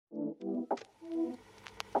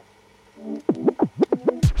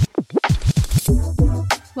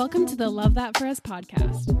Welcome to the Love That For Us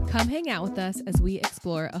podcast. Come hang out with us as we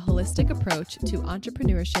explore a holistic approach to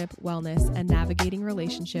entrepreneurship, wellness, and navigating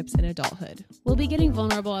relationships in adulthood. We'll be getting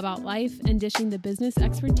vulnerable about life and dishing the business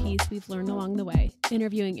expertise we've learned along the way,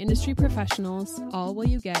 interviewing industry professionals, All while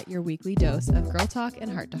you get your weekly dose of girl talk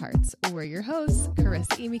and heart-to-hearts. We're your hosts,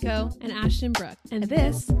 Carissa Emiko, and Ashton Brooke. and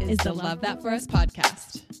this is the Love That For Us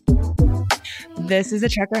podcast. This is a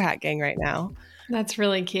trucker hat gang right now. That's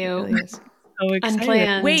really cute. It really is. So excited.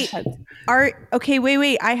 Unplanned. Wait,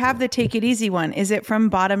 wait. I have the Take It Easy one. Is it from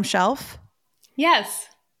Bottom Shelf? Yes.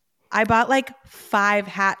 I bought like 5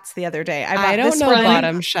 hats the other day. I don't know one.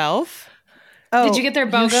 Bottom Shelf. Oh, Did you get their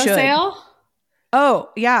BOGO should. sale? Oh,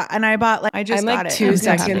 yeah. And I bought I just I'm got like it. 2 I'm so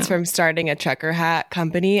happy. seconds from starting a trucker hat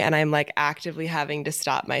company, and I'm like actively having to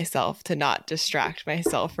stop myself to not distract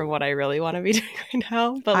myself from what I really want to be doing right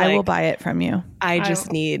now. But I will buy it from you. I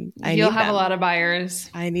need You'll have them. a lot of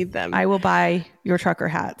buyers. I need them. I will buy your trucker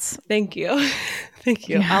hats. Thank you. Thank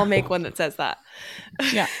you. Yeah. I'll make one that says that.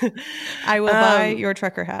 Yeah. I will buy your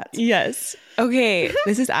trucker hats. Yes. Okay.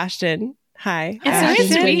 This is Ashton. Hi. It's so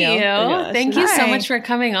nice to meet you. Danielle. Thank you so Hi. much for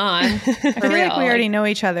coming on. I feel like we already know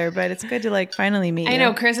each other, but it's good to finally meet you. I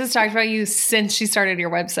know Chris has talked about you since she started your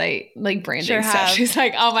website, branding Sure stuff. have. She's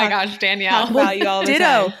like, oh my gosh, Danielle. Talk about you all the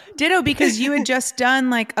time. Ditto, because you had just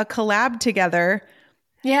done a collab together.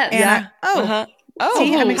 Yes. And Yeah. oh, Oh,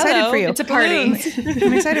 see, I'm excited hello. for you. It's a party.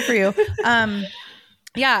 I'm excited for you.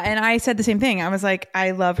 Yeah, and I said the same thing. I was like,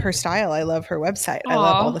 I love her style. I love her website. I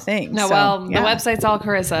love all the things. No, So, well, yeah. the website's all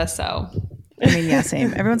Carissa, so. I mean, yeah,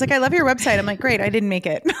 same. Everyone's like, I love your website. I'm like, great. I didn't make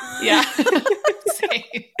it. Yeah. Same.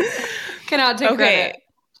 Cannot take Okay. credit.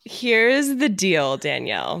 Here's the deal,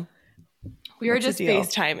 Danielle. We were What's the just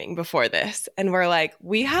deal? FaceTiming before this, and we're like,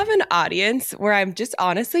 we have an audience where I'm just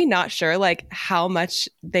honestly not sure how much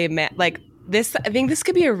they meant. This, I think this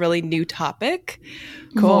could be a really new topic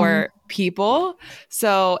for people.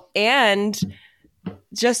 So, and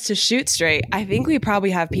just to shoot straight, I think we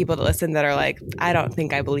probably have people that listen that are like, I don't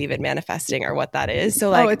think I believe in manifesting or what that is.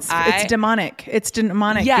 So it's demonic. It's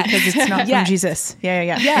demonic because it's not from Jesus. Yeah.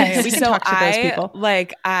 Yes. We can So talk to those people.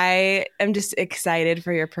 I am just excited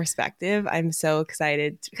for your perspective. I'm so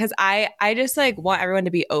excited because I just want everyone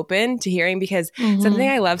to be open to hearing, because something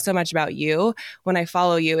I love so much about you when I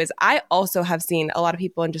follow you is I also have seen a lot of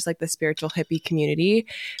people in just the spiritual hippie community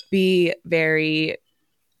be very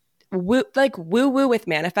woo with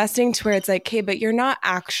manifesting, to where it's okay, but you're not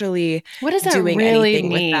actually What does that doing really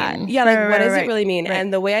anything mean? with that. Yeah, Right, what does right, it really mean? right.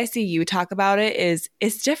 And the way I see you talk about it is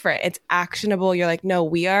it's different. It's actionable. You're like, no,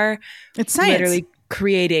 we are It's science. literally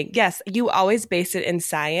creating. Yes, you always base it in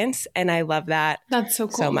science, and I love that That's so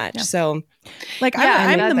cool. so much. Yeah. So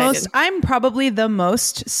I'm probably the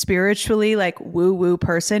most spiritually woo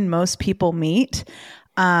person most people meet.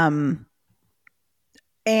 And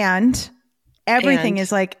everything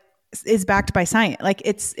is backed by science.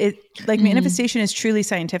 Manifestation is truly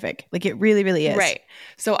scientific. It really, really is. right.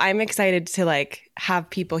 So I'm excited to have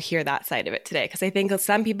people hear that side of it today, because I think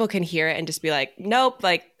some people can hear it and just be like, nope,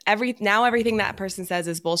 everything that person says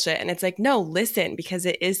is bullshit. And it's no, listen, because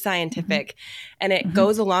it is scientific and it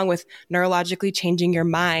goes along with neurologically changing your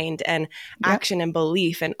mind and action and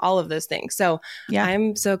belief and all of those things. So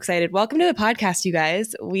I'm so excited. Welcome to the podcast, you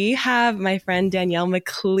guys. We have my friend Danielle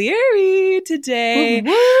McCleerey today.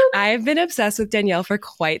 I've been obsessed with Danielle for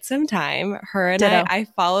quite some time. Her and I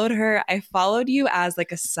followed her. I followed you as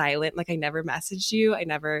a silent, I never messaged you. I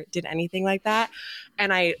never did anything like that.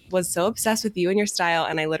 And I was so obsessed with you and your style.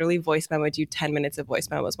 And I literally voice memoed you 10 minutes of voice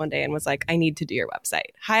memos one day and was like, I need to do your website.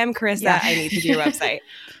 Hi, I'm Carissa. Yeah. I need to do your website.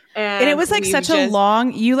 And it was such a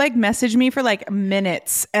long, you messaged me for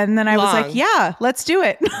minutes. And then I was like, yeah, let's do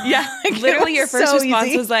it. Yeah. Literally your first response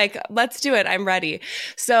easy. was like, let's do it. I'm ready.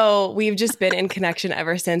 So we've just been in connection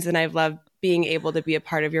ever since. And I've loved being able to be a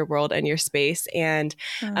part of your world and your space. And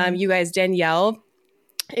you guys, Danielle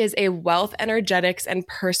is a wealth, energetics, and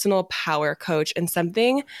personal power coach. And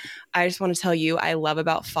something I just want to tell you I love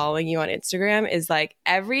about following you on Instagram is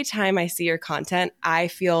every time I see your content, I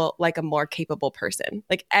feel like a more capable person.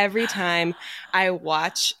 Every time I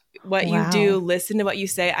watch what you do, listen to what you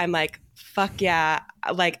say, I'm like, fuck yeah,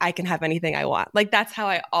 I can have anything I want. That's how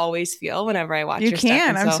I always feel whenever I watch your stuff. You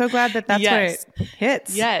can. I'm so glad that's where it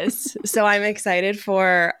hits. Yes. So I'm excited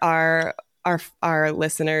for our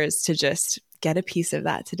listeners to just get a piece of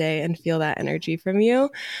that today and feel that energy from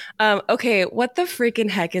you. Okay, what the freaking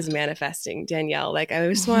heck is manifesting, Danielle? I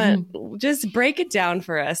just want just break it down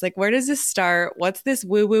for us. Where does this start? What's this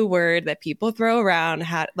woo-woo word that people throw around?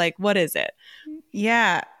 What is it?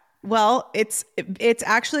 Yeah. Well, it's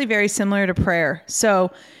actually very similar to prayer.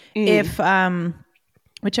 So if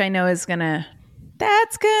which I know is gonna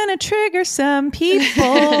That's gonna trigger some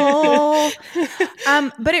people.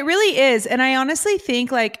 But it really is. And I honestly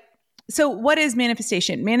think like, so what is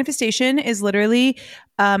manifestation? Manifestation is literally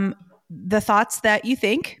the thoughts that you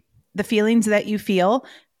think, the feelings that you feel,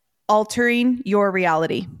 altering your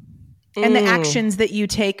reality and the actions that you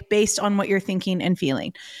take based on what you're thinking and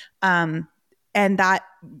feeling. And that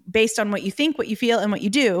based on what you think, what you feel, and what you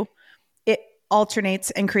do, it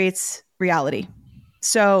alternates and creates reality.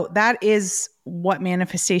 So that is what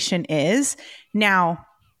manifestation is. Now,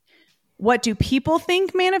 what do people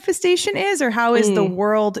think manifestation is, or how is the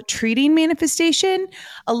world treating manifestation?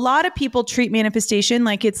 A lot of people treat manifestation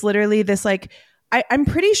like it's literally this like, I'm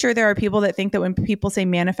pretty sure there are people that think that when people say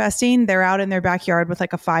manifesting, they're out in their backyard with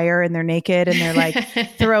like a fire and they're naked and they're like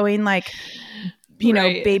throwing like, you know,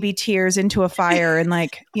 baby tears into a fire and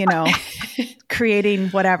like, you know, creating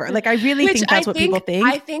whatever. Like, I really think that's what people think.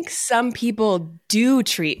 I think some people do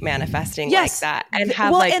treat manifesting like that and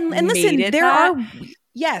have and listen, there are.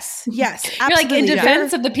 Yes, absolutely. You're like in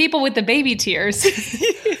defense of the people with the baby tears.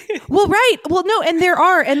 Well, right. Well, no, and there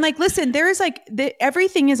are, and like, listen, there is like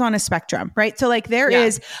everything is on a spectrum, right? So like there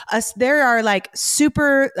are like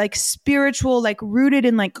super like spiritual, like rooted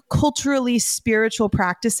in like culturally spiritual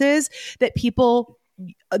practices that people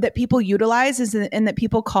utilize and that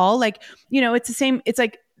people call like, you know, it's the same. It's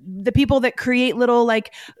like the people that create little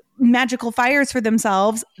like magical fires for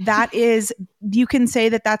themselves. That is, you can say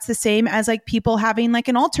that that's the same as like people having like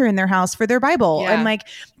an altar in their house for their Bible, and like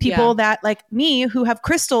people that like me who have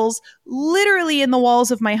crystals literally in the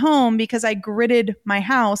walls of my home because I gridded my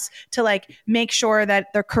house to like make sure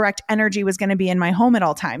that the correct energy was going to be in my home at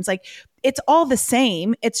all times. Like, it's all the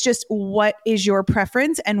same. It's just what is your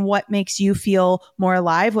preference and what makes you feel more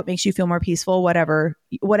alive, what makes you feel more peaceful, whatever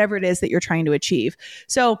it is that you're trying to achieve.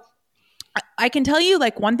 So I can tell you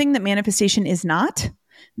like one thing that manifestation is not,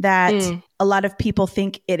 that a lot of people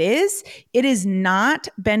think it is not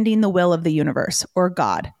bending the will of the universe or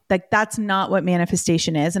God. Like, that's not what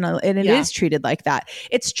manifestation is. And it is treated like that.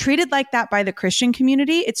 It's treated like that by the Christian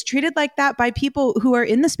community. It's treated like that by people who are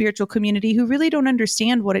in the spiritual community who really don't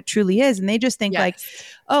understand what it truly is. And they just think like,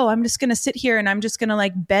 oh, I'm just going to sit here and I'm just going to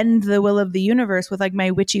like bend the will of the universe with like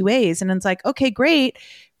my witchy ways. And it's like, okay, great.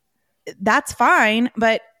 That's fine.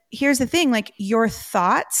 But here's the thing, like your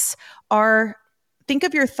thoughts think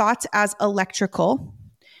of your thoughts as electrical.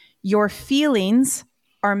 Your feelings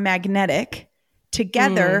are magnetic.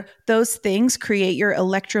 Together, those things create your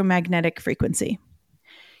electromagnetic frequency.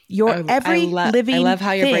 I love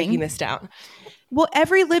how you're breaking this down. Well,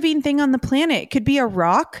 every living thing on the planet, it could be a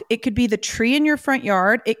rock. It could be the tree in your front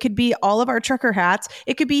yard. It could be all of our trucker hats.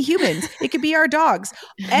 It could be humans. It could be our dogs.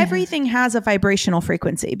 Everything has a vibrational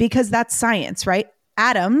frequency because that's science, right?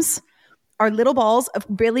 Atoms are little balls of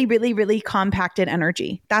really, really, really compacted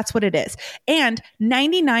energy. That's what it is. And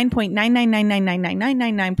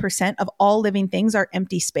 99.9999999% of all living things are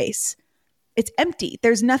empty space. It's empty.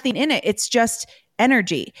 There's nothing in it. It's just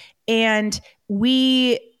energy. And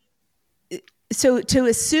so to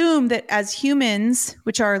assume that as humans,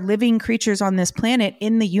 which are living creatures on this planet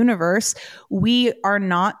in the universe, we are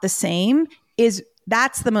not the same,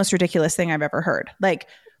 that's the most ridiculous thing I've ever heard. Like,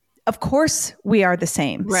 of course we are the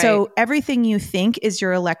same. Right. So everything you think is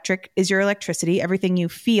your electricity. Everything you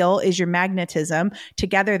feel is your magnetism.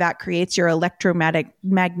 Together that creates your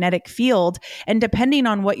electromagnetic field. And depending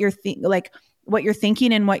on what you're what you're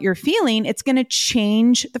thinking and what you're feeling, it's going to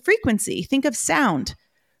change the frequency. Think of sound,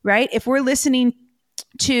 right? If we're listening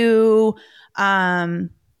to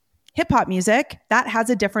hip hop music, that has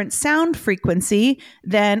a different sound frequency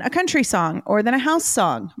than a country song or than a house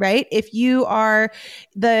song, right? If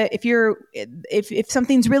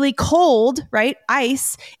something's really cold, right?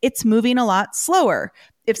 Ice, it's moving a lot slower.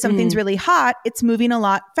 If something's really hot, it's moving a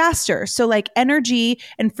lot faster. So like energy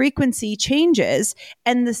and frequency changes.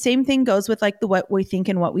 And the same thing goes with like what we think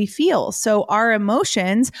and what we feel. So our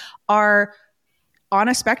emotions are on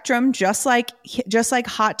a spectrum, just like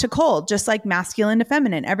hot to cold, just like masculine to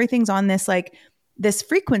feminine. Everything's on this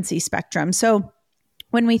frequency spectrum. So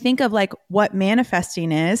when we think of like what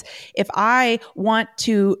manifesting is, if I want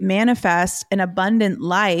to manifest an abundant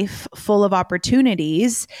life full of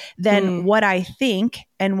opportunities, then what I think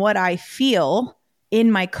and what I feel in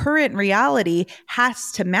my current reality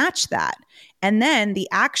has to match that. And then the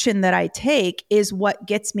action that I take is what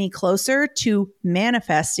gets me closer to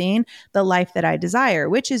manifesting the life that I desire,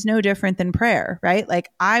 which is no different than prayer, right? Like,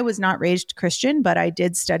 I was not raised Christian, but I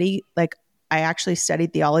did study, like, I actually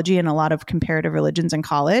studied theology and a lot of comparative religions in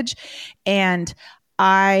college. And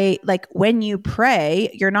when you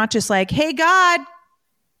pray, you're not just like, hey, God,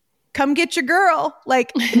 come get your girl.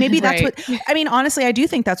 Like maybe that's Right. what, I mean, honestly, I do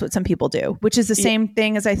think that's what some people do, which is the same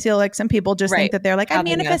thing as I feel like some people just think Right. that they're like, How I'm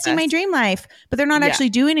they manifesting my manifest. dream life, but they're not Yeah. actually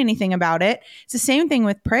doing anything about it. It's the same thing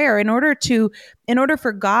with prayer. In order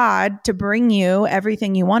for God to bring you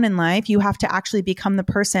everything you want in life, you have to actually become the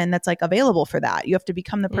person that's like available for that. You have to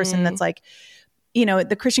become the person that's like, you know,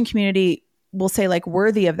 the Christian community will say like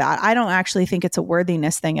worthy of that. I don't actually think it's a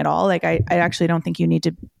worthiness thing at all. Like I actually don't think you need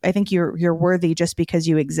to, I think you're worthy just because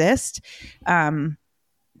you exist.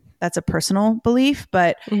 That's a personal belief,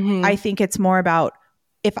 but I think it's more about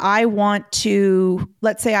if I want to,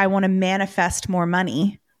 let's say I want to manifest more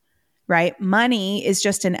money, right? Money is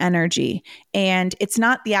just an energy, and it's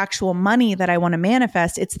not the actual money that I want to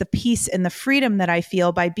manifest. It's the peace and the freedom that I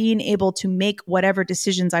feel by being able to make whatever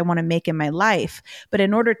decisions I want to make in my life. But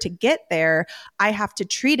in order to get there, I have to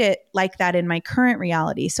treat it like that in my current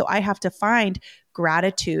reality. So I have to find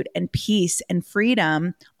gratitude and peace and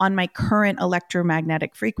freedom on my current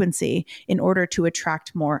electromagnetic frequency in order to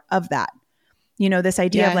attract more of that. You know, this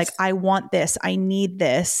idea of like, I want this, I need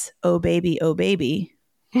this. Oh, baby, oh, baby.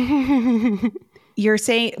 You're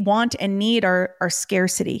saying want and need are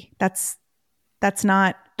scarcity. That's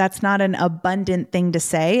not an abundant thing to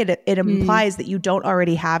say. It implies that you don't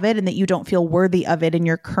already have it and that you don't feel worthy of it in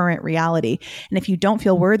your current reality. And if you don't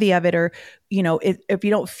feel worthy of it, or, you know, if you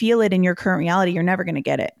don't feel it in your current reality, you're never going to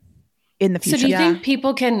get it in the future. So do you think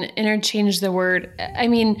people can interchange the word? I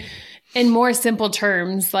mean, in more simple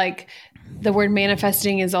terms, like the word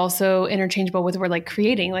manifesting is also interchangeable with the word like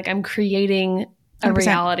creating. Like I'm creating a 100%.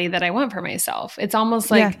 reality that I want for myself. It's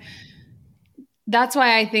almost like that's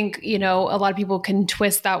why I think, you know, a lot of people can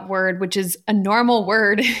twist that word, which is a normal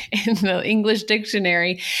word in the English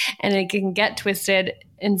dictionary, and it can get twisted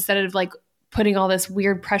instead of like putting all this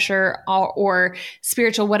weird pressure or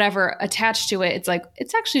spiritual whatever attached to it. It's like,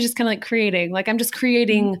 it's actually just kind of like creating, like I'm just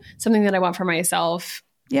creating something that I want for myself.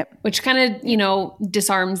 Yep. Which kind of, you know,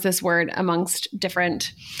 disarms this word amongst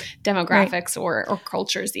different demographics or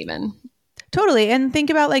cultures even. Totally. And think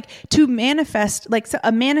about like to manifest, like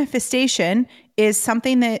a manifestation is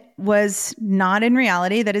something that was not in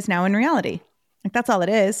reality that is now in reality. Like that's all it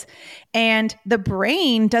is. And the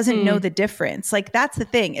brain doesn't know the difference. Like that's the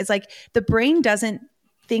thing. It's like the brain doesn't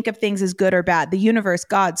think of things as good or bad. The universe,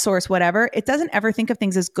 God, source, whatever, it doesn't ever think of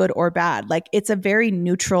things as good or bad. Like it's a very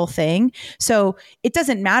neutral thing. So it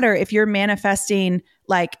doesn't matter if you're manifesting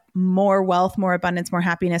like more wealth, more abundance, more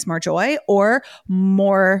happiness, more joy, or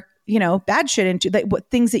more, you know, bad shit into like what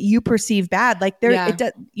things that you perceive bad, like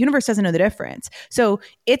universe doesn't know the difference. So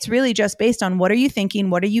it's really just based on what are you thinking,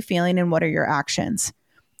 what are you feeling, and what are your actions.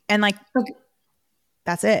 And like,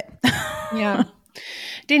 that's it. Yeah.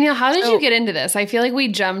 Danielle, how did you get into this? I feel like we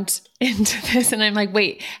jumped into this and I'm like,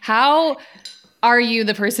 wait, how are you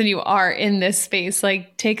the person you are in this space?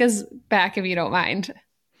 Like, take us back if you don't mind.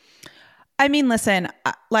 I mean, listen,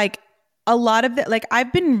 like a lot of like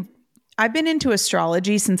I've been into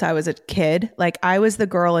astrology since I was a kid. Like I was the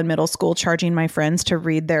girl in middle school charging my friends to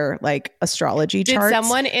read their like astrology charts. Did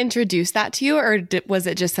someone introduce that to you, or was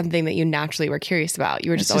it just something that you naturally were curious about?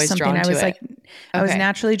 You were just always drawn to it. I was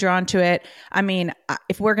naturally drawn to it. I mean,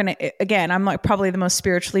 if we're going to, again, I'm like probably the most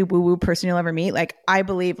spiritually woo-woo person you'll ever meet. Like I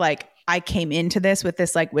believe like I came into this with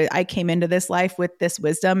this, like I came into this life with this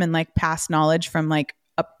wisdom and like past knowledge from like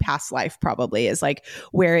a past life probably is like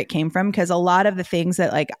where it came from. Cause a lot of the things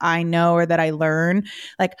that like I know or that I learn,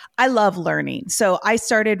 like I love learning. So I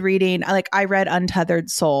started reading, like I read Untethered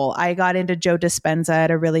Soul. I got into Joe Dispenza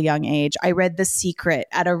at a really young age. I read The Secret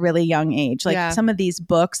at a really young age. Like some of these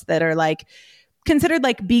books that are like considered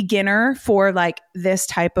like beginner for like this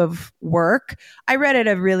type of work, I read at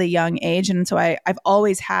a really young age. And so I've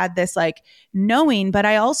always had this like knowing, but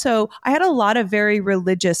I had a lot of very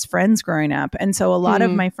religious friends growing up. And so a lot of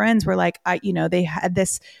my friends were like, they had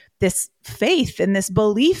this faith and this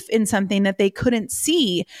belief in something that they couldn't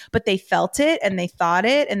see, but they felt it and they thought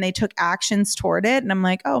it and they took actions toward it. And I'm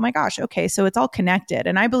like, oh my gosh, okay. So it's all connected.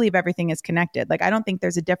 And I believe everything is connected. Like, I don't think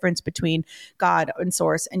there's a difference between God and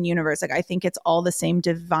source and universe. Like, I think it's all the same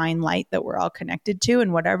divine light that we're all connected to.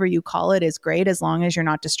 And whatever you call it is great as long as you're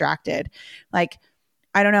not distracted. Like,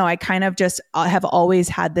 I don't know. I kind of just have always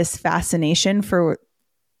had this fascination for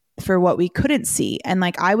what we couldn't see. And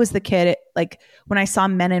like, I was the kid, like when I saw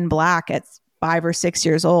Men in Black at 5 or 6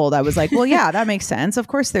 years old, I was like, well, yeah, that makes sense. Of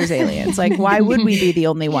course there's aliens. Like, why would we be the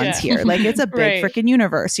only ones here? Like, it's a big freaking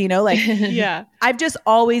universe, you know, like, I've just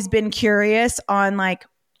always been curious on like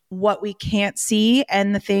what we can't see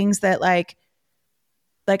and the things that like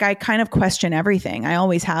I kind of question everything. I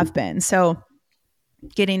always have been. So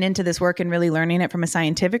getting into this work and really learning it from a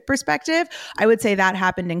scientific perspective, I would say that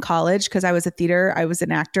happened in college because I was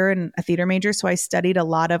an actor and a theater major. So I studied a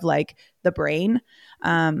lot of like the brain.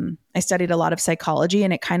 I studied a lot of psychology,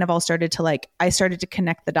 and it kind of all started to like, I started to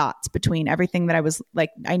connect the dots between everything that I was like,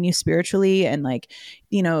 I knew spiritually and like,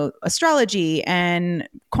 you know, astrology and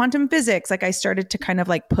quantum physics. Like I started to kind of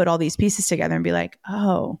like put all these pieces together and be like,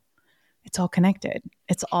 oh, it's all connected.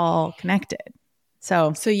 It's all connected.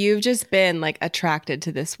 So you've just been like attracted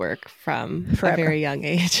to this work from a very young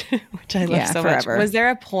age, which I love so much. Was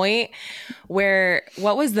there a point where,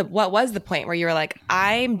 what was the point where you were like,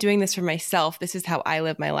 I'm doing this for myself. This is how I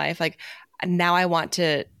live my life. Like now I want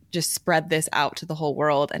to just spread this out to the whole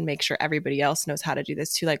world and make sure everybody else knows how to do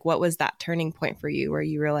this too. Like what was that turning point for you where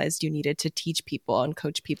you realized you needed to teach people and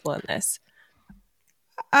coach people in this?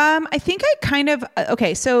 I think I kind of,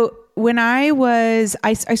 okay. So when I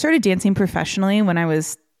started dancing professionally when I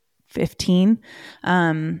was 15.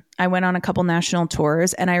 I went on a couple national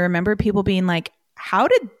tours, and I remember people being like, how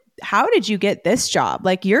did you get this job?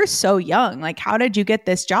 Like, you're so young. Like, how did you get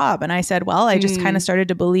this job? And I said, well, I just kind of started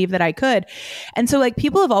to believe that I could. And so like,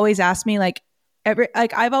 people have always asked me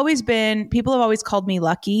people have always called me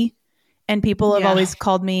lucky, and people have always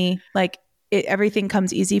called me like, everything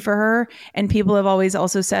comes easy for her. And people have always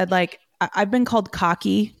also said like, I've been called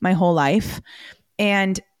cocky my whole life.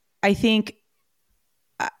 And I think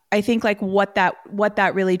like what that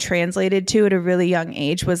really translated to at a really young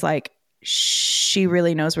age was like, she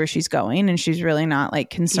really knows where she's going, and she's really not like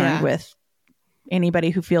concerned with anybody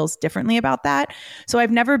who feels differently about that. So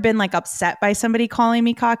I've never been like upset by somebody calling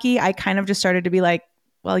me cocky. I kind of just started to be like,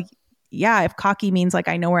 well, yeah, if cocky means like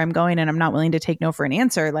I know where I'm going and I'm not willing to take no for an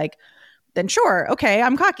answer, like, then sure. Okay.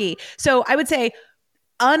 I'm cocky. So I would say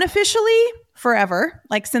unofficially forever,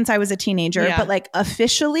 like since I was a teenager, but like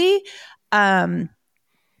officially,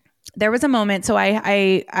 there was a moment. So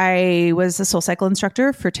I was a SoulCycle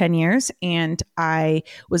instructor for 10 years, and I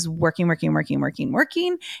was working.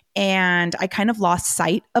 And I kind of lost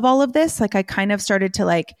sight of all of this. Like I kind of started to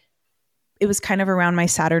like, it was kind of around my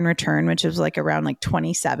Saturn return, which was like around like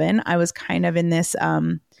 27. I was kind of in this,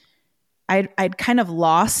 I'd kind of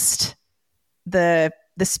lost the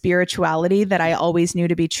spirituality that I always knew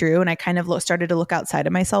to be true. And I kind of started to look outside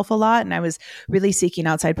of myself a lot. And I was really seeking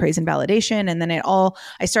outside praise and validation. And then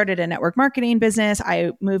I started a network marketing business.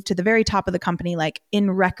 I moved to the very top of the company, like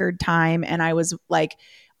in record time. And I was like,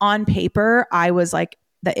 on paper, I was like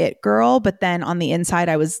the it girl, but then on the inside,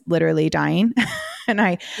 I was literally dying.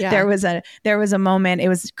 And there was a moment, it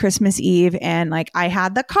was Christmas Eve, and like I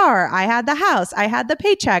had the car, I had the house, I had the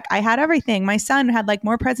paycheck, I had everything. My son had like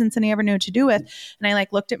more presents than he ever knew what to do with. And I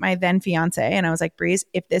like looked at my then fiance and I was like, Breeze,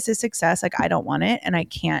 if this is success, like I don't want it. And I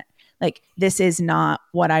can't, like, this is not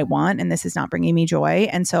what I want. And this is not bringing me joy.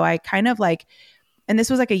 And so I kind of like, and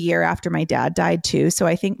this was like a year after my dad died too. So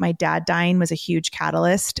I think my dad dying was a huge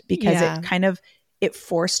catalyst because it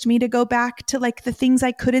forced me to go back to like the things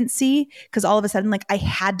I couldn't see. Cause all of a sudden, like I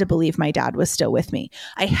had to believe my dad was still with me.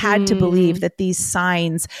 I had to believe that these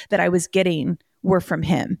signs that I was getting were from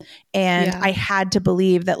him. And I had to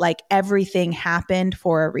believe that like everything happened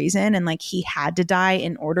for a reason. And like he had to die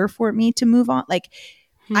in order for me to move on. Like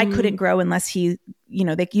I couldn't grow unless he, you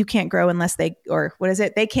know, you can't grow unless they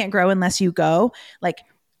can't grow unless you go. Like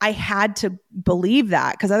I had to believe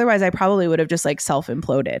that, because otherwise I probably would have just like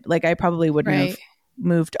self-imploded. Like I probably wouldn't have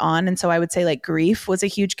moved on. And so I would say like grief was a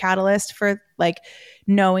huge catalyst for like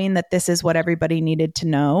knowing that this is what everybody needed to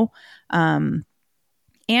know. And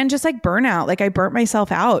just like burnout, like I burnt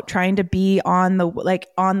myself out trying to be on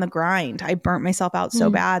the grind. I burnt myself out so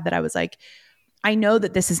bad that I was like, I know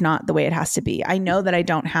that this is not the way it has to be. I know that I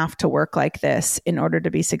don't have to work like this in order to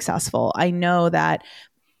be successful. I know that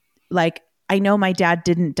I know my dad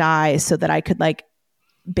didn't die so that I could like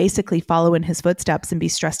basically follow in his footsteps and be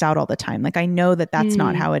stressed out all the time. Like I know that that's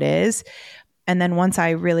not how it is. And then once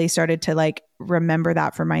I really started to like remember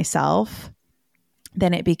that for myself,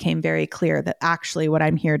 then it became very clear that actually what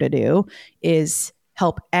I'm here to do is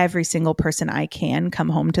help every single person I can come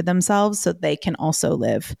home to themselves so they can also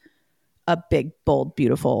live a big, bold,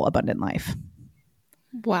 beautiful, abundant life.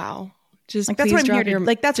 Wow. Just like that's what I'm here to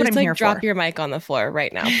like that's what I'm here for. Drop your mic on the floor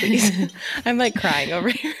right now, please. I'm like crying over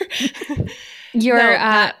here.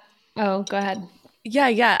 Go ahead.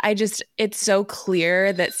 Yeah. It's so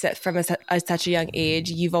clear that from such a young age,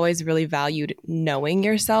 you've always really valued knowing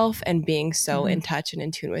yourself and being so in touch and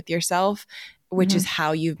in tune with yourself, which is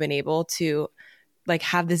how you've been able to like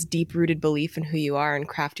have this deep rooted belief in who you are and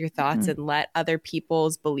craft your thoughts and let other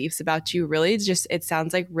people's beliefs about you really just, it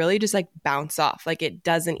sounds like really just like bounce off. Like it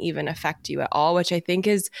doesn't even affect you at all, which I think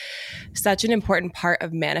is such an important part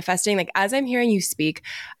of manifesting. Like as I'm hearing you speak,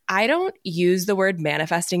 I don't use the word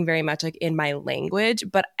manifesting very much like in my language,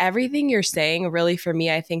 but everything you're saying really for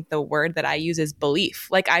me, I think the word that I use is belief.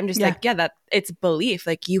 Like I'm just like, yeah, that it's belief.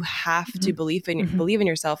 Like you have to believe in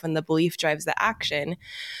yourself, and the belief drives the action.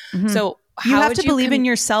 So you have to believe in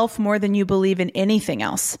yourself more than you believe in anything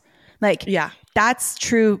else. Like, that's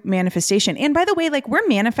true manifestation. And by the way, like we're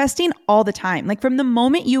manifesting all the time. Like from the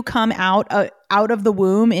moment you come out of the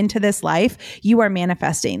womb into this life, you are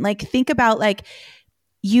manifesting. Like think about like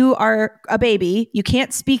you are a baby, you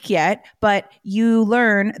can't speak yet, but you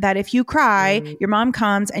learn that if you cry, your mom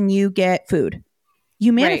comes and you get food.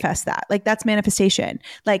 You manifest that. Like that's manifestation.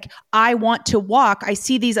 Like I want to walk. I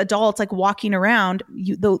see these adults like walking around.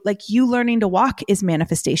 You learning to walk is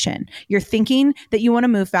manifestation. You're thinking that you want to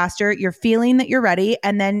move faster. You're feeling that you're ready.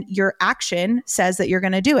 And then your action says that you're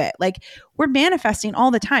going to do it. Like we're manifesting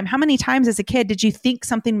all the time. How many times as a kid did you think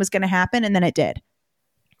something was going to happen and then it did?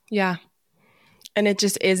 Yeah. And it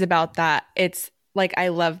just is about that. It's like, I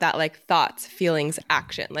love that, like thoughts, feelings,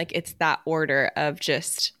 action. Like it's that order of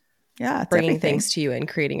just bringing things to you and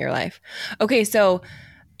creating your life. Okay. So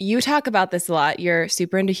you talk about this a lot. You're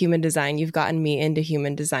super into human design. You've gotten me into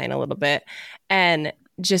human design a little bit. And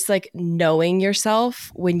just like knowing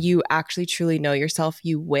yourself, when you actually truly know yourself,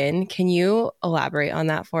 you win. Can you elaborate on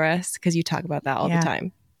that for us? Because you talk about that all the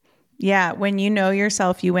time. Yeah. When you know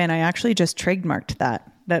yourself, you win. I actually just trademarked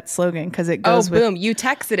that slogan because it goes boom. You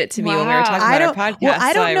texted it to me when we were talking about our podcast.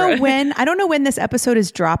 Well, I don't know when this episode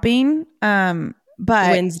is dropping.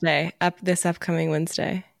 But Wednesday, this upcoming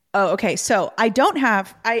Wednesday. Oh, okay. So I don't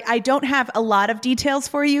have a lot of details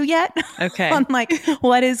for you yet. Okay. On like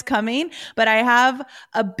what is coming, but I have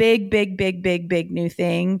a big new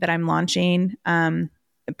thing that I'm launching.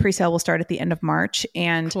 Pre-sale will start at the end of March,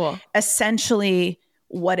 and essentially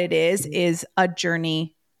what it is a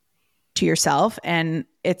journey to yourself. And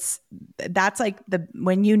that's like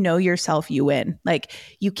when you know yourself, you win. Like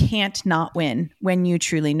you can't not win when you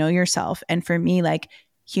truly know yourself. And for me, like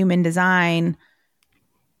human design,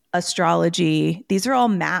 astrology, these are all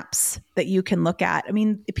maps that you can look at. I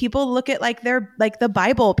mean, people look at like the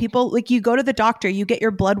Bible. People like you go to the doctor, you get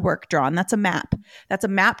your blood work drawn. That's a map. That's a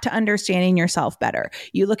map to understanding yourself better.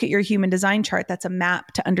 You look at your human design chart. That's a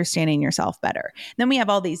map to understanding yourself better. Then we have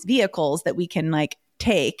all these vehicles that we can like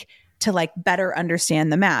take to like better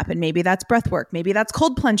understand the map. And maybe that's breath work. Maybe that's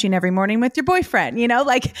cold plunging every morning with your boyfriend,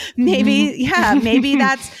 like maybe,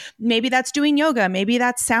 maybe that's doing yoga. Maybe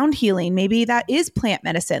that's sound healing. Maybe that is plant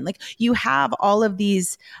medicine. Like you have all of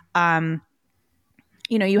these,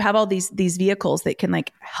 you have all these vehicles that can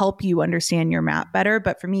like help you understand your map better.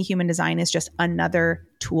 But for me, human design is just another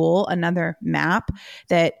tool, another map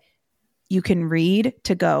that you can read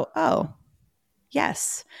to go, oh,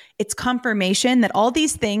 yes, it's confirmation that all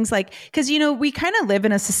these things like, because, we kind of live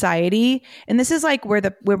in a society, and this is like where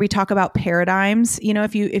we talk about paradigms,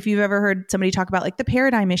 if you've ever heard somebody talk about like the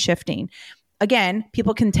paradigm is shifting. Again,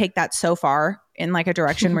 people can take that so far in like a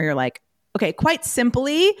direction where you're like, okay, quite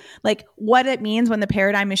simply, like what it means when the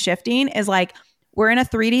paradigm is shifting is like, we're in a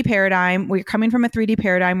 3D paradigm. We're coming from a 3D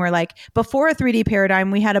paradigm where like before a 3D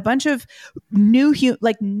paradigm, we had a bunch of new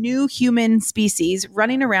human species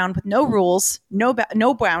running around with no rules, no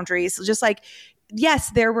boundaries. Just like,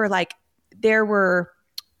 yes, there were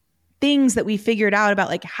things that we figured out about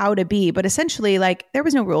like how to be, but essentially like there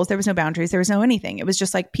was no rules, there was no boundaries, there was no anything. It was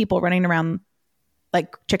just like people running around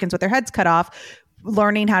like chickens with their heads cut off,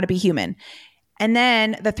 learning how to be human. And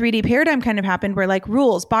then the 3D paradigm kind of happened where like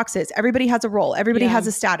rules, boxes, everybody has a role, everybody has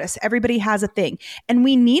a status, everybody has a thing. And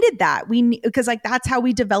we needed that. Because like that's how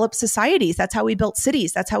we developed societies. That's how we built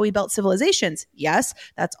cities. That's how we built civilizations. Yes,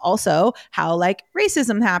 that's also how like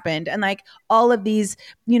racism happened. And like all of these,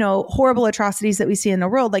 horrible atrocities that we see in the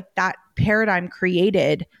world, like that paradigm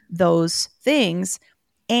created those things.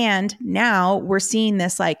 And now we're seeing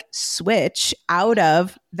this like switch out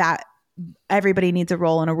of that. Everybody needs a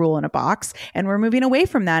role and a rule in a box. And we're moving away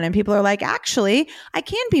from that. And people are like, actually, I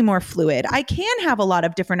can be more fluid. I can have a lot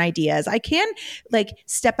of different ideas. I can like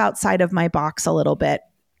step outside of my box a little bit.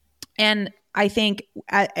 And I think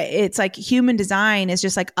it's like human design is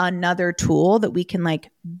just like another tool that we can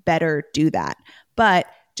like better do that. But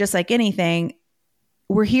just like anything,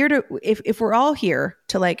 we're here to, if we're all here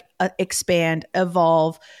to like expand,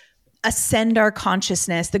 evolve, ascend our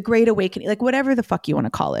consciousness, the great awakening, like whatever the fuck you want to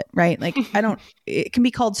call it, right? Like it can be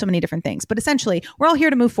called so many different things, but essentially we're all here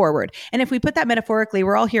to move forward. And if we put that metaphorically,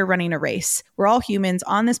 we're all here running a race. We're all humans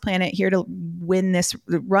on this planet here to run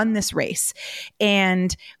this race.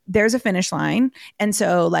 And there's a finish line. And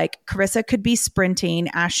so like Carissa could be sprinting,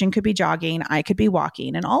 Ashton could be jogging, I could be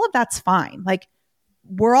walking, and all of that's fine. Like,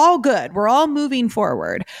 we're all good. We're all moving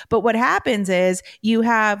forward. But what happens is you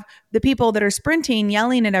have the people that are sprinting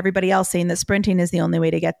yelling at everybody else saying that sprinting is the only way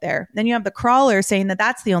to get there. Then you have the crawler saying that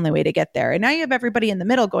that's the only way to get there. And now you have everybody in the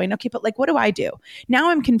middle going, okay, but like, what do I do? Now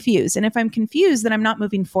I'm confused. And if I'm confused, then I'm not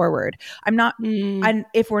moving forward. And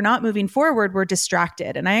if we're not moving forward, we're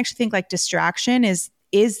distracted. And I actually think like distraction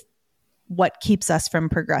is what keeps us from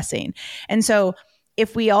progressing. And so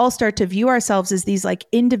if we all start to view ourselves as these like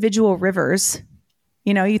individual rivers,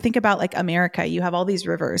 you know, you think about like America, you have all these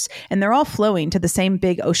rivers and they're all flowing to the same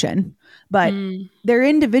big ocean, but they're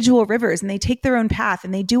individual rivers and they take their own path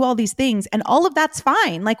and they do all these things, and all of that's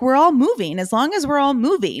fine. Like, we're all moving as long as we're all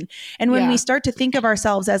moving. And when we start to think of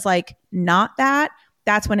ourselves as like not that,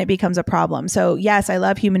 that's when it becomes a problem. So yes, I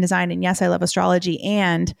love human design, and yes, I love astrology.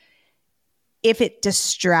 And if it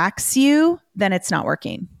distracts you, then it's not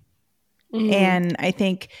working. And I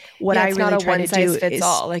think what I really try to do is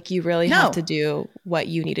all. Like, you really have to do what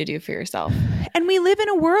you need to do for yourself. And we live in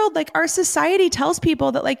a world, like, our society tells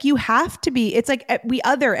people that like you have to be, it's like we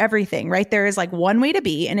other everything, right? There is like one way to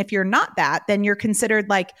be. And if you're not that, then you're considered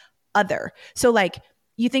like other. So like,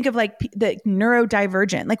 you think of like the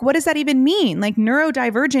neurodivergent, like, what does that even mean? Like,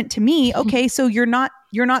 neurodivergent to me, okay, so you're not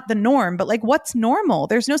the norm, but like, what's normal?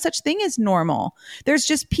 There's no such thing as normal. There's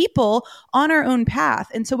just people on our own path.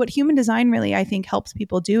 And so what human design really, I think, helps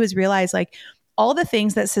people do is realize like all the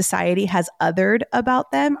things that society has othered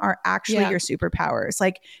about them are actually your superpowers.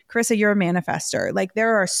 Like, Carissa, you're a manifester. Like,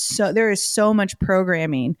 there is so much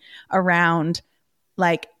programming around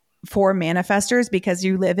like for manifestors, because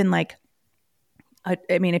you live in like,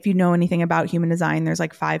 I mean, if you know anything about human design, there's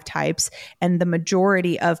like 5 types, and the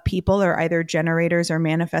majority of people are either generators or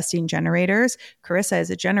manifesting generators. Carissa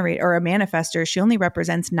is a generator or a manifester. She only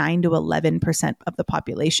represents 9 to 11% of the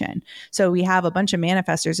population. So we have a bunch of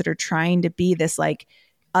manifestors that are trying to be this like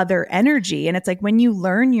other energy. And it's like, when you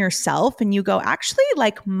learn yourself and you go, actually,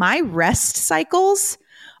 like, my rest cycles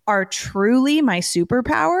are truly my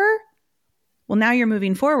superpower. Well, now you're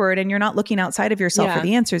moving forward and you're not looking outside of yourself for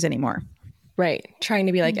the answers anymore. Right. Trying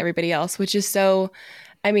to be like everybody else, which is so,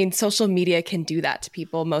 I mean, social media can do that to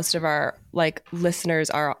people. Most of our like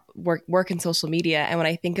listeners are work in social media. And when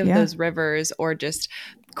I think of those rivers or just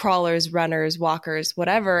crawlers, runners, walkers,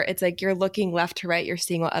 whatever, it's like you're looking left to right, you're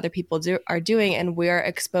seeing what other people are doing, and we're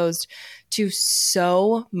exposed to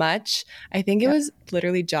so much. I think it was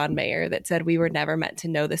literally John Mayer that said we were never meant to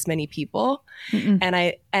know this many people.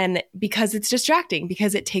 And because it's distracting,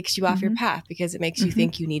 because it takes you off your path, because it makes you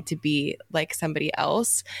think you need to be like somebody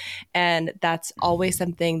else. And that's always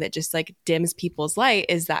something that just like dims people's light,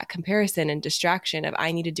 is that comparison and distraction of,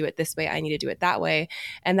 I need to do it this way, I need to do it that way.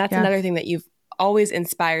 And that's another thing that you've always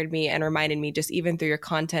inspired me and reminded me, just even through your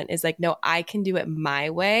content, is like, no, I can do it my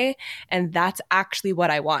way. And that's actually what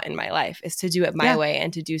I want in my life, is to do it my way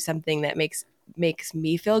and to do something that makes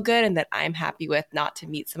me feel good and that I'm happy with, not to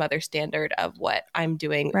meet some other standard of what I'm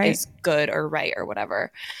doing is good or right or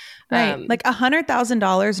whatever. Right. Like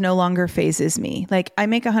 $100,000 no longer phases me. Like, I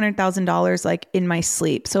make $100,000 like in my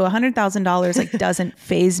sleep. So $100,000 like doesn't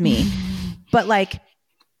phase me. But like,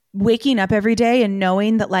 waking up every day and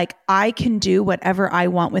knowing that like I can do whatever I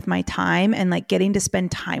want with my time, and like getting to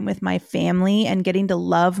spend time with my family and getting to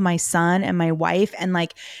love my son and my wife, and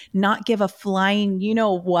like not give a flying, you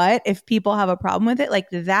know what, if people have a problem with it, like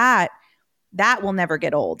that will never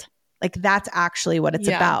get old. Like, that's actually what it's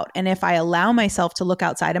about. And if I allow myself to look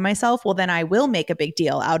outside of myself, well, then I will make a big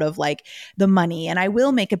deal out of like the money, and I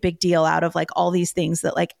will make a big deal out of like all these things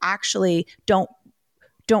that like actually don't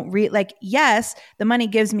like, yes, the money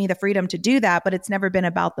gives me the freedom to do that, but it's never been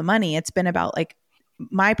about the money. It's been about like,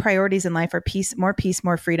 my priorities in life are peace,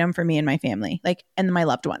 more freedom for me and my family, like, and my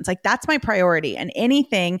loved ones. Like, that's my priority. And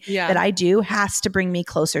anything that I do has to bring me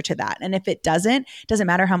closer to that. And if it doesn't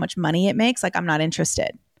matter how much money it makes, like, I'm not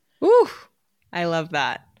interested. Ooh, I love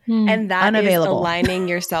that. And that is aligning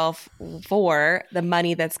yourself for the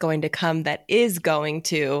money that's going to come, that is going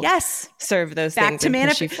to serve those things and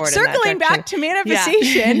push you forward. Circling back to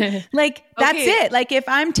manifestation, like that's it. Like, if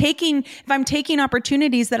I'm taking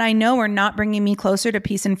opportunities that I know are not bringing me closer to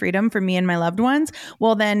peace and freedom for me and my loved ones,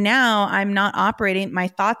 well, then now I'm not operating, my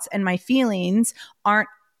thoughts and my feelings aren't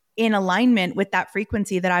in alignment with that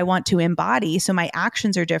frequency that I want to embody. So my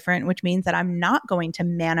actions are different, which means that I'm not going to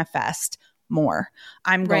manifest more.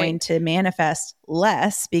 I'm going to manifest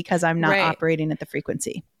less because I'm not operating at the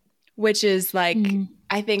frequency. Which is like,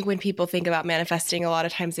 I think when people think about manifesting, a lot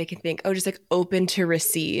of times they can think, oh, just like open to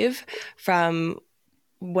receive from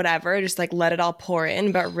whatever, just like let it all pour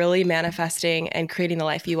in. But really manifesting and creating the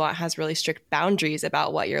life you want has really strict boundaries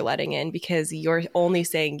about what you're letting in, because you're only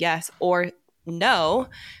saying yes or no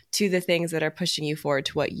to the things that are pushing you forward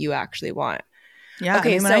to what you actually want. Yeah.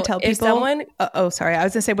 Okay. When I tell people, I was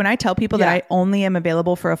going to say, when I tell people that I only am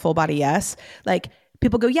available for a full body yes, like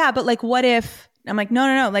people go, yeah, but like, what if? I'm like,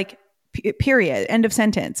 no, like period, end of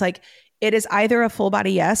sentence. Like it is either a full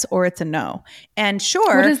body yes or it's a no. And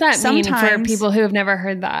sure. What does that mean for people who have never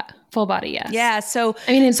heard that? Full body yes. Yeah. So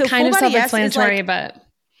I mean, it's kind of self-explanatory, yes, but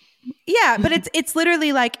yeah, but it's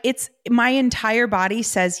literally like, it's my entire body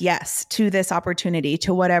says yes to this opportunity,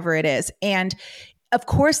 to whatever it is. And of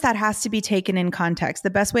course that has to be taken in context. The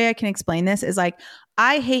best way I can explain this is like,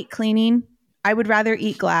 I hate cleaning. I would rather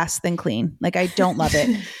eat glass than clean. Like I don't love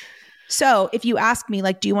it. So if you ask me,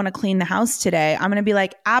 like, do you want to clean the house today? I'm going to be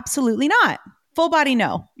like, absolutely not. Full body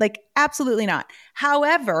no. Like, absolutely not.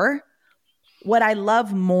 However, what I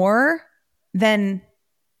love more than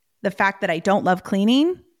the fact that I don't love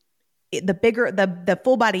cleaning, the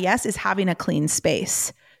full body yes is having a clean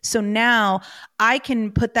space. So now I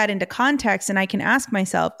can put that into context and I can ask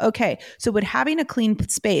myself, okay, so would having a clean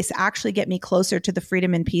space actually get me closer to the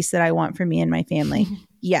freedom and peace that I want for me and my family?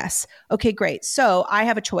 Yes. Okay, great. So I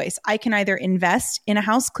have a choice. I can either invest in a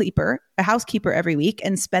housekeeper every week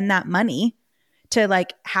and spend that money to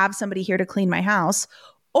like have somebody here to clean my house,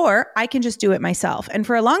 or I can just do it myself. And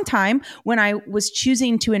for a long time, when I was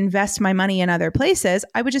choosing to invest my money in other places,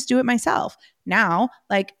 I would just do it myself. Now,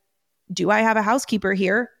 like, do I have a housekeeper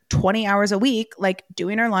here 20 hours a week, like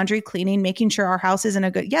doing our laundry, cleaning, making sure our house is in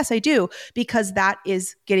a good, yes, I do, because that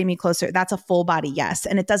is getting me closer. That's a full body yes.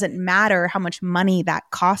 And it doesn't matter how much money that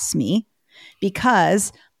costs me,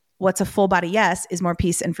 because what's a full body yes is more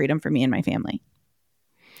peace and freedom for me and my family.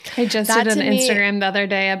 I just did an Instagram the other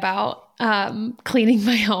day about cleaning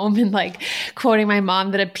my home and like quoting my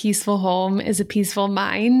mom that a peaceful home is a peaceful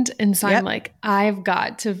mind. And so I'm like, I've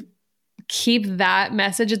got to keep that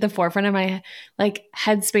message at the forefront of my like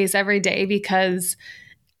headspace every day, because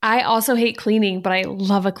I also hate cleaning, but I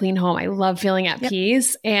love a clean home. I love feeling at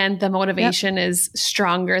peace, and the motivation is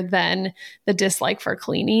stronger than the dislike for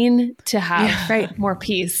cleaning to have more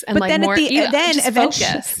peace and but like then more eventually,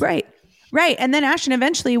 focus. Right. And then Ashton,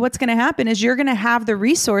 eventually what's going to happen is you're going to have the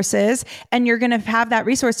resources, and you're going to have that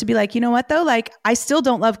resource to be like, you know what though? Like I still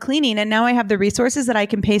don't love cleaning, and now I have the resources that I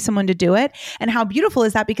can pay someone to do it. And how beautiful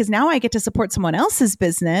is that? Because now I get to support someone else's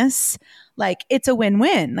business. Like it's a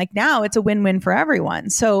win-win. Like now it's a win-win for everyone.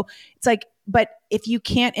 So it's like, but if you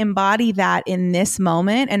can't embody that in this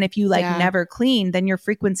moment, and if you like never clean, then your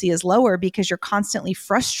frequency is lower because you're constantly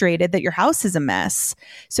frustrated that your house is a mess.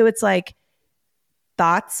 So it's like,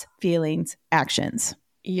 thoughts, feelings, actions.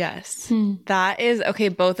 Yes. That is, okay,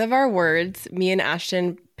 both of our words, me and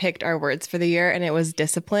Ashton picked our words for the year, and it was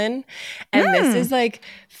discipline. And this is like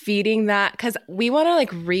feeding that, because we want to like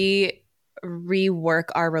rework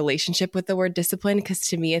our relationship with the word discipline, because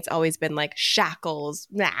to me it's always been like shackles,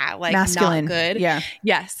 like masculine. Not good. Yeah.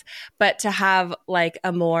 Yes. But to have like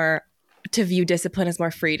to view discipline as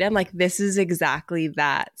more freedom, like this is exactly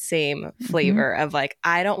that same flavor of like,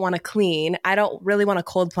 I don't want to clean. I don't really want to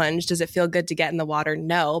cold plunge. Does it feel good to get in the water?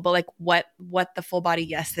 No. But like what the full body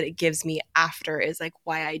yes that it gives me after is like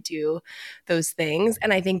why I do those things.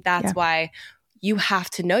 And I think that's why you have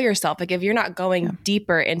to know yourself. Like if you're not going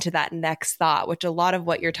deeper into that next thought, which a lot of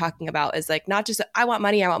what you're talking about is like, not just I want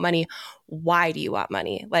money. Why do you want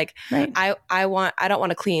money? Like I don't want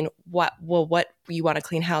to clean. What you want a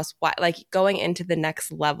clean house? Why? Like going into the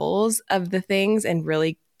next levels of the things and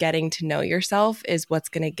really getting to know yourself is what's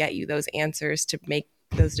going to get you those answers to make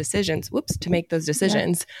those decisions.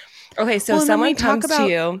 Okay. So someone comes to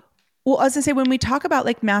you. Well, I was gonna say, when we talk about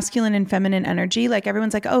like masculine and feminine energy, like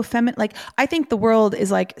everyone's like, oh, feminine, like I think the world is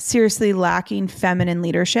like seriously lacking feminine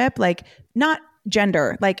leadership, like not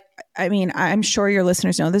gender. Like, I mean, I'm sure your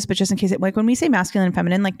listeners know this, but just in case, like when we say masculine and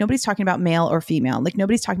feminine, like nobody's talking about male or female, like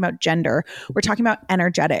nobody's talking about gender. We're talking about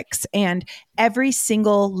energetics, and every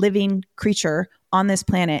single living creature on this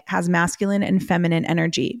planet has masculine and feminine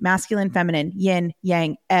energy, masculine, feminine, yin,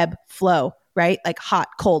 yang, ebb, flow, right? Like hot,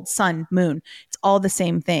 cold, sun, moon. It's all the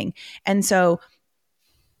same thing. And so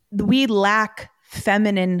we lack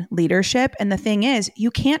feminine leadership. And the thing is,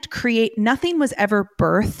 you can't create, nothing was ever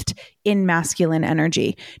birthed in masculine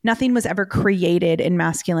energy. Nothing was ever created in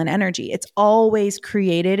masculine energy. It's always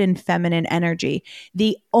created in feminine energy.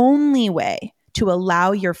 The only way to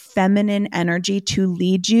allow your feminine energy to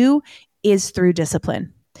lead you is through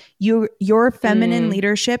discipline. Your feminine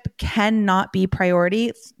leadership cannot be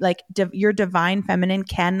priority. Like your divine feminine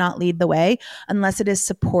cannot lead the way unless it is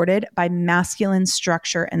supported by masculine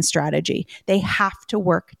structure and strategy. They have to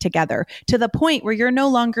work together to the point where you're no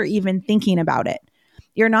longer even thinking about it.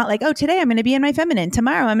 You're not like, oh, today I'm going to be in my feminine.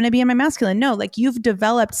 Tomorrow I'm going to be in my masculine. No, like you've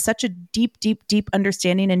developed such a deep, deep, deep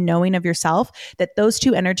understanding and knowing of yourself that those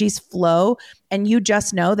two energies flow. And you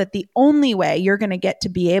just know that the only way you're going to get to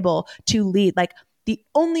be able to lead, like the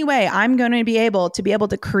only way I'm going to be able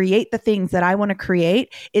to create the things that I want to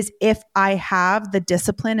create is if I have the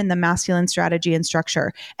discipline and the masculine strategy and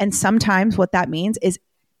structure. And sometimes what that means is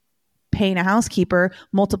paying a housekeeper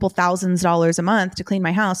multiple thousands of dollars a month to clean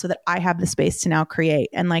my house so that I have the space to now create.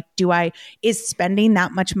 And like, is spending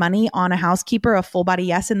that much money on a housekeeper a full body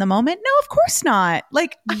yes in the moment? No, of course not.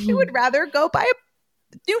 Like I would rather go buy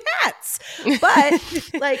new hats.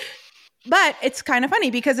 But it's kind of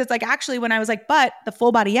funny because it's like, actually when I was like, but the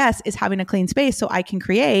full body yes is having a clean space so I can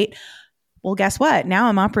create. Well, guess what? Now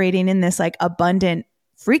I'm operating in this like abundant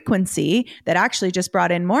frequency that actually just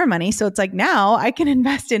brought in more money. So it's like, now I can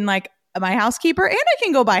invest in like my housekeeper and I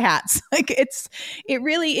can go buy hats. Like it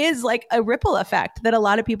really is like a ripple effect that a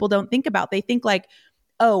lot of people don't think about. They think like,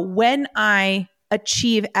 oh, when I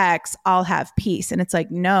achieve X, I'll have peace. And it's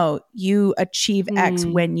like, no, you achieve X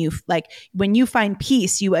when you find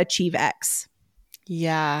peace, you achieve X.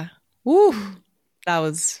 Yeah.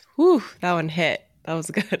 That one hit. That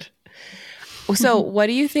was good. So what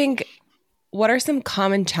do you think, what are some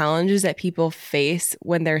common challenges that people face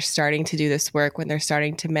when they're starting to do this work, when they're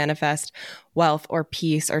starting to manifest wealth or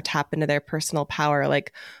peace or tap into their personal power?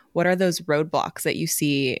 Like, what are those roadblocks that you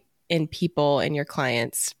see in people and your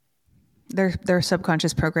clients? Their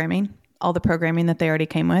subconscious programming, all the programming that they already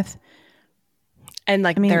came with. And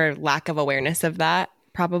like their lack of awareness of that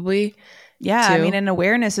probably. Yeah. Too. I mean, and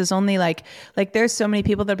awareness is only like there's so many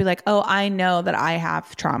people that'll be like, oh, I know that I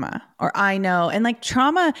have trauma, or I know. And like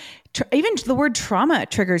trauma, even the word trauma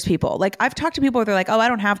triggers people. Like I've talked to people where they're like, oh, I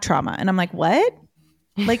don't have trauma. And I'm like, what?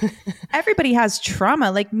 Like everybody has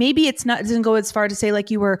trauma. Like maybe it doesn't go as far to say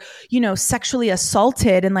like you were, sexually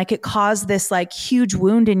assaulted and like it caused this like huge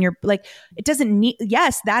wound in your, like it doesn't need,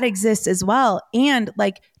 yes, that exists as well. And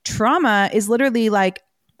like trauma is literally like,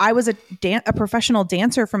 I was a professional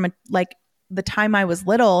dancer from the time I was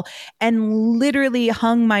little and literally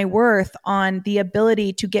hung my worth on the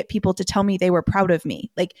ability to get people to tell me they were proud of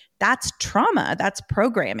me. Like that's trauma. That's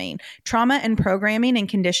programming. Trauma and programming and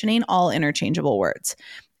conditioning, all interchangeable words.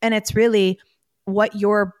 And it's really what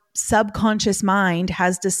your subconscious mind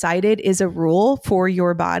has decided is a rule for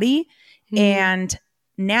your body. And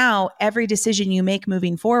now every decision you make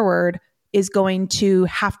moving forward is going to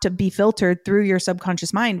have to be filtered through your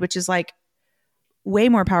subconscious mind, which is like way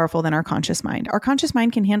more powerful than our conscious mind. Our conscious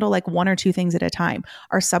mind can handle like one or two things at a time.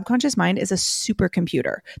 Our subconscious mind is a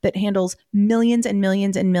supercomputer that handles millions and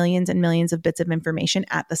millions and millions and millions of bits of information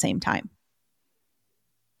at the same time.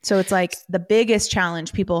 So it's like the biggest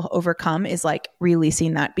challenge people overcome is like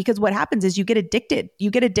releasing that, because what happens is you get addicted.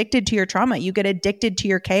 You get addicted to your trauma. You get addicted to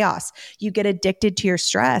your chaos. You get addicted to your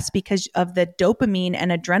stress because of the dopamine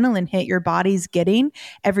and adrenaline hit your body's getting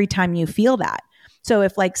every time you feel that. So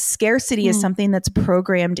if like scarcity is something that's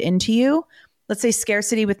programmed into you, let's say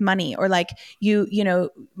scarcity with money, or like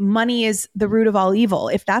money is the root of all evil.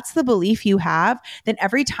 If that's the belief you have, then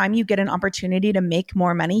every time you get an opportunity to make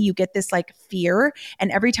more money, you get this like fear.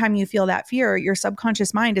 And every time you feel that fear, your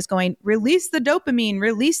subconscious mind is going, release the dopamine,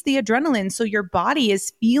 release the adrenaline. So your body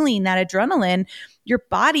is feeling that adrenaline. Your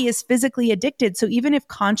body is physically addicted. So even if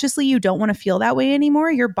consciously you don't want to feel that way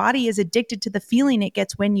anymore, your body is addicted to the feeling it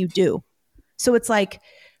gets when you do. So it's like,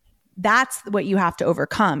 that's what you have to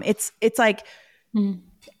overcome. It's like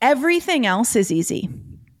everything else is easy.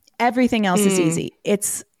 Everything else is easy.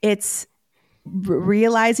 It's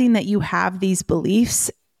realizing that you have these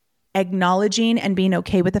beliefs, acknowledging and being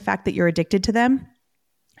okay with the fact that you're addicted to them,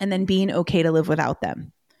 and then being okay to live without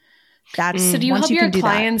them. So do you help your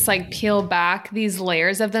clients like peel back these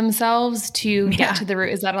layers of themselves to get to the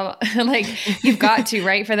root? Is that like you've got to,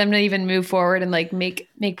 right? For them to even move forward and like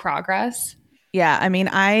make progress? Yeah. I mean,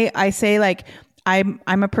 I say like, I'm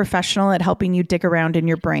a professional at helping you dig around in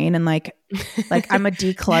your brain, and like I'm a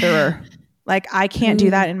declutterer. Like I can't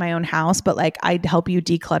do that in my own house, but like I'd help you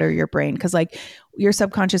declutter your brain. Cause like your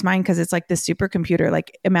subconscious mind, cause it's like this supercomputer,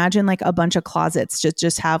 like imagine like a bunch of closets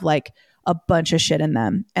just have like a bunch of shit in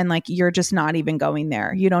them. And like, you're just not even going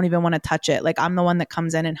there. You don't even want to touch it. Like I'm the one that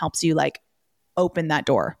comes in and helps you like open that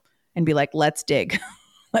door and be like, let's dig,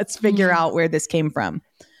 let's figure out where this came from.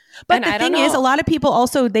 But the thing is, a lot of people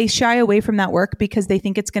also, they shy away from that work because they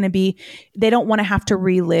think it's going to be, they don't want to have to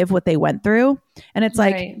relive what they went through. And it's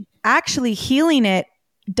like, actually healing it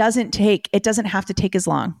doesn't have to take as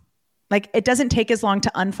long. Like, it doesn't take as long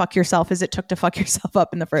to unfuck yourself as it took to fuck yourself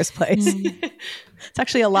up in the first place. It's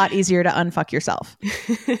actually a lot easier to unfuck yourself.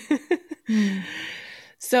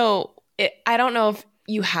 So I don't know if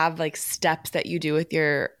you have like steps that you do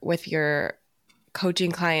with your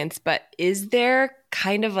coaching clients, but is there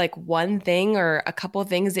kind of like one thing or a couple of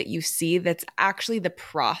things that you see that's actually the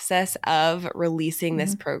process of releasing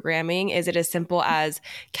this programming? Is it as simple as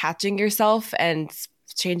catching yourself and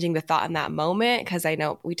changing the thought in that moment? Because I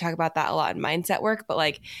know we talk about that a lot in mindset work, but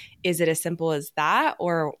like, is it as simple as that?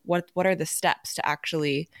 Or what are the steps to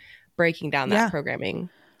actually breaking down that programming?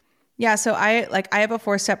 Yeah. So I have a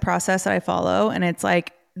 4-step process that I follow, and it's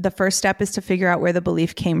like, the first step is to figure out where the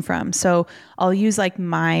belief came from. So I'll use like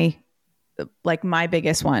my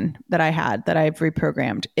biggest one that I had that I've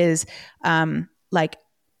reprogrammed is like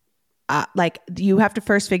you have to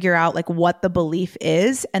first figure out like what the belief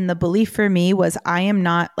is. And the belief for me was, I am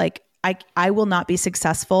not like, I will not be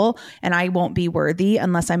successful and I won't be worthy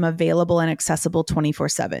unless I'm available and accessible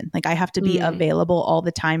 24/7. Like, I have to be available all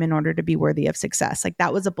the time in order to be worthy of success. Like,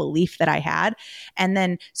 that was a belief that I had. And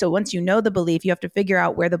then, so once you know the belief, you have to figure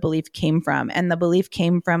out where the belief came from. And the belief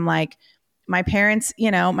came from like, my parents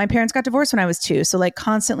got divorced when I was 2. So like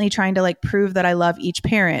constantly trying to like prove that I love each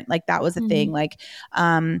parent. Like, that was a thing. Like,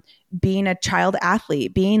 being a child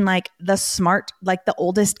athlete, being like the smart, like the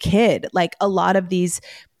oldest kid, like a lot of these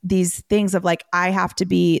things of like, I have to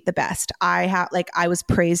be the best. I was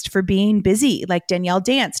praised for being busy. Like, Danielle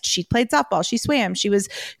danced, she played softball, she swam, she was,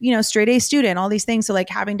 straight A student, all these things. So like,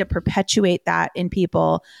 having to perpetuate that in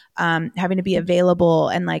people, having to be available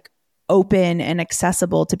and like open and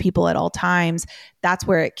accessible to people at all times. That's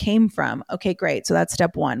where it came from. Okay, great. So that's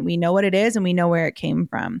step 1. We know what it is and we know where it came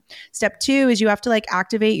from. Step 2 is you have to like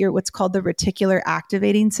activate what's called the reticular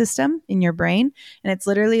activating system in your brain. And it's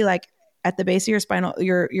literally like at the base of your spinal,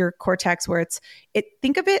 your cortex, where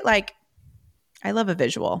think of it like, I love a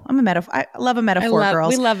visual. I love a metaphor,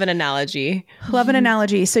 girls. We love an analogy. Love an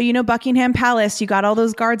analogy. So, Buckingham Palace, you got all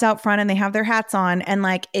those guards out front and they have their hats on. And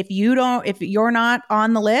like, if you're not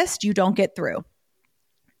on the list, you don't get through.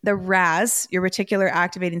 The RAS, your reticular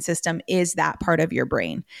activating system, is that part of your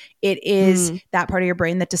brain. It is that part of your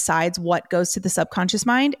brain that decides what goes to the subconscious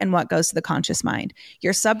mind and what goes to the conscious mind.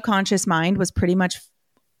 Your subconscious mind was pretty much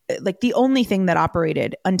like the only thing that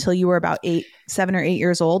operated until you were about 7 or 8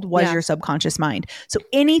 years old was your subconscious mind. So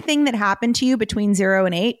anything that happened to you between 0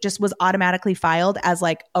 and 8 just was automatically filed as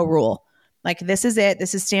like a rule. Like, this is it.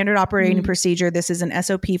 This is standard operating procedure. This is an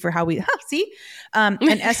SOP for how we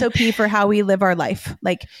an SOP for how we live our life.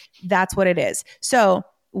 Like, that's what it is. So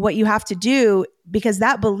what you have to do, because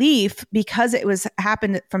that belief, because it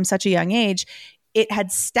happened from such a young age, it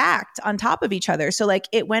had stacked on top of each other. So like,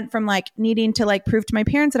 it went from like needing to like prove to my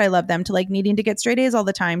parents that I love them, to like needing to get straight A's all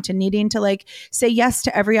the time, to needing to like say yes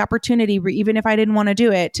to every opportunity, even if I didn't want to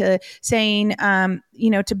do it, to saying,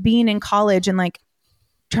 to being in college and like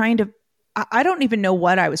trying to, I don't even know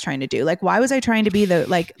what I was trying to do. Like, why was I trying to be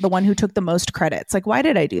the one who took the most credits? Like, why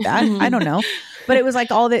did I do that? I don't know. But it was like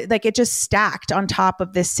it just stacked on top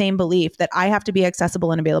of this same belief that I have to be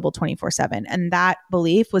accessible and available 24/7. And that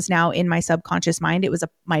belief was now in my subconscious mind. It was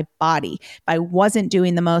my body. If I wasn't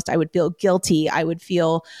doing the most, I would feel guilty. I would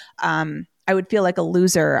feel like a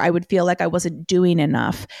loser. I would feel like I wasn't doing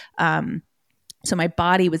enough. So my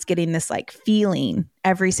body was getting this like feeling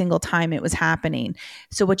every single time it was happening.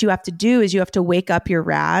 So what you have to do is you have to wake up your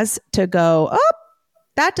RAS to go, oh,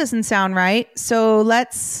 that doesn't sound right. So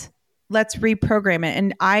let's reprogram it.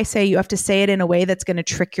 And I say you have to say it in a way that's going to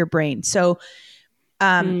trick your brain. So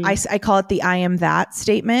I call it the I am that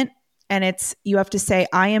statement. And you have to say,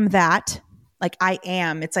 I am that. Like, I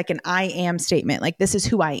am. It's like an I am statement. Like, this is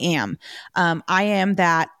who I am. I am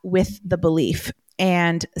that with the belief.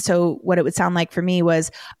 And so what it would sound like for me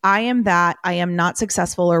was, I am that I am not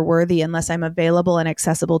successful or worthy unless I'm available and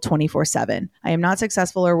accessible 24/7. I am not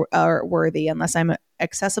successful or worthy unless I'm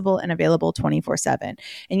accessible and available 24/7.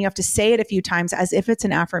 And you have to say it a few times as if it's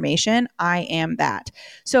an affirmation. I am that.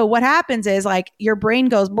 So what happens is like your brain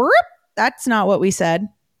goes, that's not what we said.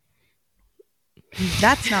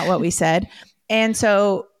 That's not what we said. And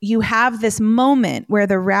so you have this moment where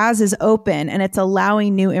the RAS is open and it's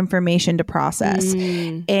allowing new information to process.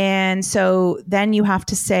 And so then you have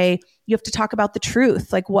to talk about the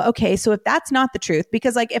truth. Like, what? Okay, so if that's not the truth,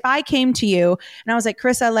 because like if I came to you and I was like,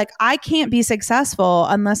 Carissa, like I can't be successful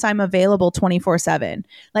unless I'm available 24/7.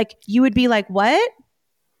 Like you would be like, what?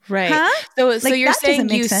 Right. Huh? So Like, you're that saying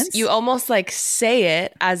doesn't make sense. you almost like say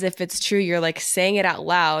it as if it's true. You're like saying it out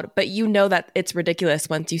loud, but you know that it's ridiculous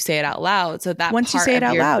once you say it out loud. So that Once you part say it of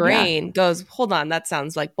out your loud, yeah. brain goes, hold on, that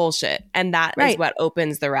sounds like bullshit. And that is Right. what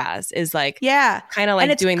opens the Raz, is like, Yeah. kind of like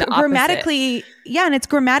and it's doing the opposite. grammatically, yeah, and it's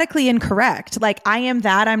grammatically incorrect. Like, I am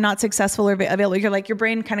that, I'm not successful or available. You're like, your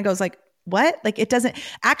brain kind of goes like, what? Like, it doesn't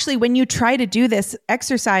actually, when you try to do this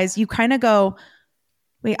exercise, you kind of go,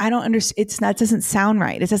 wait, I don't understand. It doesn't sound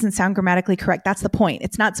right. It doesn't sound grammatically correct. That's the point.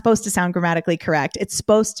 It's not supposed to sound grammatically correct. It's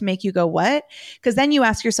supposed to make you go, what? Because then you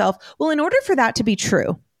ask yourself, well, in order for that to be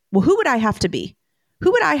true, well, who would I have to be?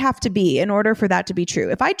 Who would I have to be in order for that to be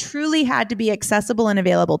true? If I truly had to be accessible and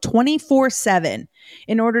available 24/7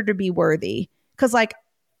 in order to be worthy, because like,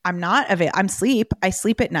 I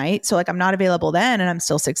sleep at night. So like, I'm not available then and I'm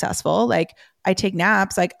still successful. Like, I take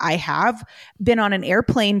naps. Like, I have been on an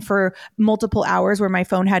airplane for multiple hours where my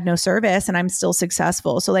phone had no service and I'm still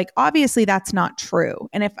successful. So like, obviously that's not true.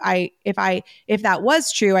 And if that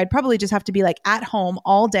was true, I'd probably just have to be like at home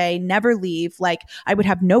all day, never leave. Like, I would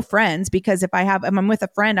have no friends, because if I'm with a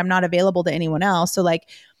friend, I'm not available to anyone else. So like,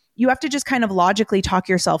 you have to just kind of logically talk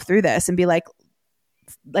yourself through this and be like,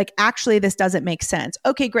 actually, this doesn't make sense.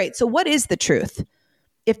 Okay, great. So what is the truth?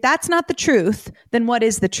 If that's not the truth, then what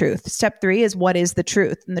is the truth? Step 3 is, what is the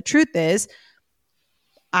truth? And the truth is,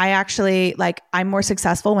 I'm more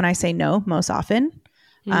successful when I say no most often.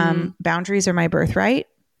 Boundaries are my birthright.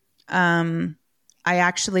 I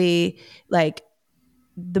actually, like,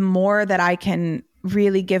 the more that I can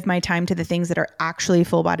really give my time to the things that are actually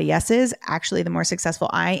full body yeses, actually the more successful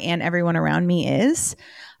I and everyone around me is.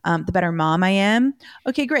 The better mom I am.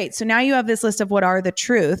 Okay, great. So now you have this list of what are the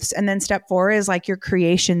truths. And then step 4 is like your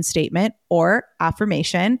creation statement or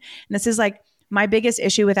affirmation. And this is like, my biggest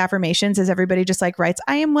issue with affirmations is everybody just like writes,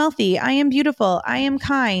 I am wealthy, I am beautiful, I am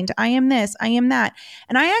kind, I am this, I am that.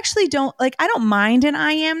 And I actually I don't mind an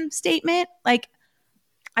I am statement. Like,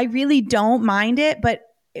 I really don't mind it, but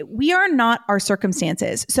we are not our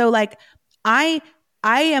circumstances. So like, I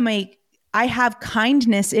have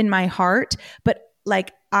kindness in my heart, but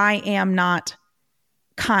like, I am not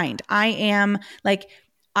kind. I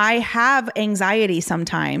have anxiety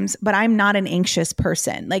sometimes, but I'm not an anxious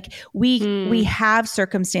person. Like, we have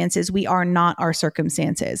circumstances. We are not our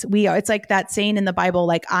circumstances. It's like that saying in the Bible,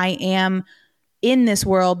 like, I am in this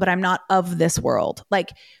world, but I'm not of this world.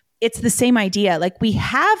 Like, it's the same idea. Like, we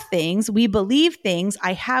have things, we believe things.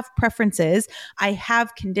 I have preferences. I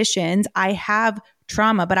have conditions. I have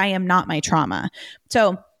trauma, but I am not my trauma.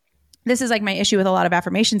 So this is like my issue with a lot of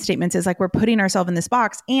affirmation statements, is like, we're putting ourselves in this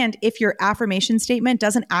box. And if your affirmation statement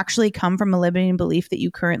doesn't actually come from a limiting belief that you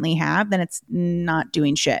currently have, then it's not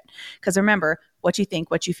doing shit. Because remember, what you think,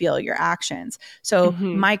 what you feel, your actions. So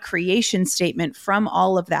my creation statement from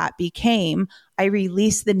all of that became, I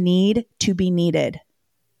release the need to be needed.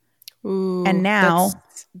 Ooh, and now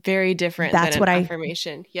that's very different that's than what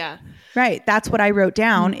affirmation. Yeah. Right. That's what I wrote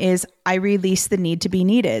down is, I release the need to be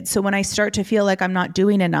needed. So when I start to feel like I'm not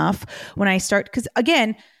doing enough, because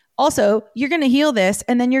again, also, you're going to heal this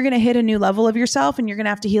and then you're going to hit a new level of yourself and you're going to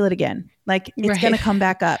have to heal it again. Like, it's going to come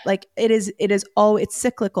back up. Like, it's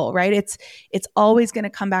cyclical, right? It's always going to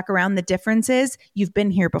come back around. The difference is, you've been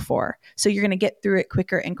here before. So you're going to get through it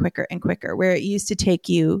quicker and quicker and quicker, where it used to take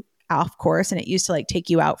you off course and it used to like take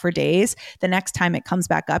you out for days. The next time it comes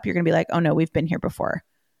back up, you're going to be like, oh no, we've been here before.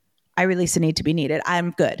 I release the need to be needed.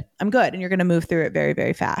 I'm good. And you're going to move through it very,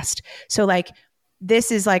 very fast. So like, this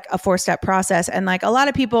is like a 4-step process. And like, a lot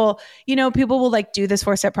of people, people will like do this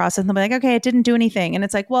 4-step process and they'll be like, okay, it didn't do anything. And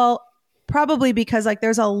it's like, well, probably because like,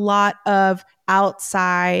 there's a lot of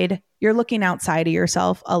you're looking outside of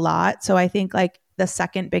yourself a lot. So I think like the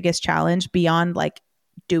second biggest challenge beyond like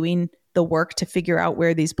doing the work to figure out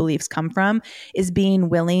where these beliefs come from is being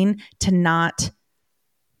willing to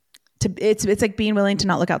it's like being willing to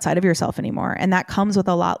not look outside of yourself anymore. And that comes with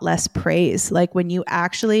a lot less praise. Like, when you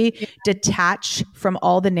actually detach from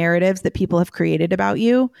all the narratives that people have created about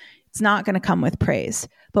you, it's not going to come with praise.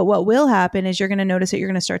 But what will happen is, you're going to notice that you're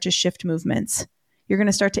going to start to shift movements. You're going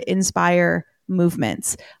to start to inspire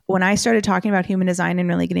movements. When I started talking about human design and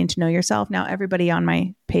really getting to know yourself, now everybody on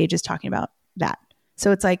my page is talking about that.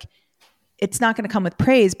 So it's like, it's not going to come with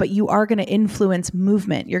praise, but you are going to influence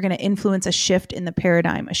movement. You're going to influence a shift in the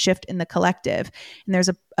paradigm, a shift in the collective. And there's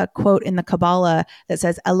a quote in the Kabbalah that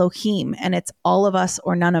says Elohim, and it's all of us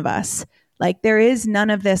or none of us. Like, there is none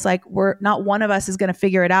of this, like, we're not, one of us is going to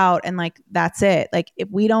figure it out. And like, that's it. Like, if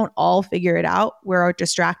we don't all figure it out, we're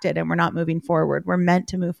distracted and we're not moving forward. We're meant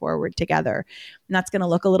to move forward together. And that's going to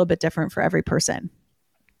look a little bit different for every person.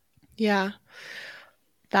 Yeah.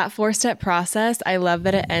 That 4-step process, I love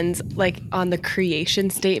that it ends like on the creation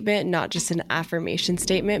statement, not just an affirmation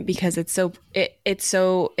statement, because it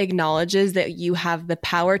so acknowledges that you have the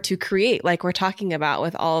power to create, like we're talking about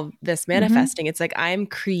with all of this manifesting. It's like, I'm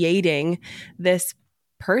creating this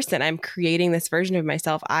person. I'm creating this version of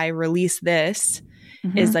myself. I release this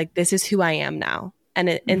is like, this is who I am now.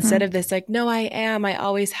 And instead of this, like, no, I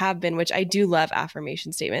always have been, which I do love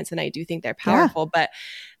affirmation statements and I do think they're powerful, but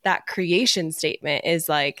that creation statement is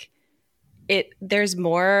like, there's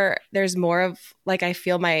more of like, I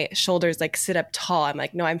feel my shoulders like sit up tall. I'm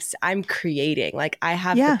like, no, I'm creating, like I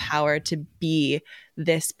have the power to be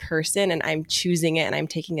this person and I'm choosing it and I'm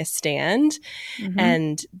taking a stand.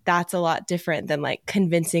 And that's a lot different than like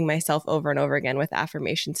convincing myself over and over again with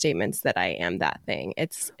affirmation statements that I am that thing.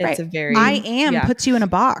 It's a very, I am puts you in a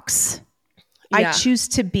box. I choose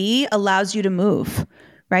to be allows you to move,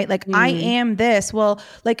 right? Like I am this. Well,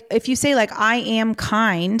 like if you say like, I am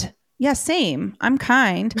kind. Yeah, same. I'm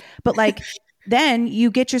kind. But like, then you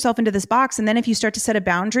get yourself into this box. And then if you start to set a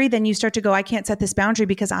boundary, then you start to go, I can't set this boundary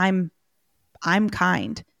because I'm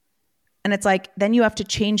kind. And it's like, then you have to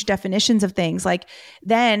change definitions of things. Like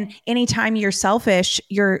then anytime you're selfish,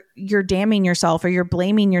 you're damning yourself or you're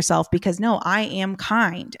blaming yourself because no, I am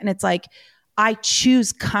kind. And it's like, I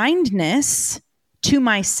choose kindness to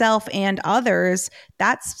myself and others.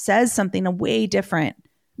 That says something way different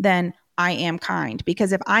than I am kind,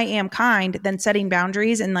 because if I am kind, then setting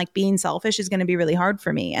boundaries and like being selfish is going to be really hard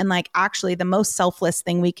for me. And like, actually the most selfless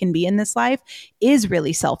thing we can be in this life is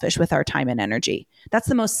really selfish with our time and energy. That's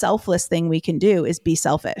the most selfless thing we can do is be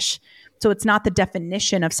selfish. So it's not the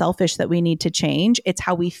definition of selfish that we need to change. It's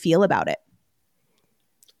how we feel about it.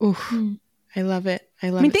 Oof. I love it. I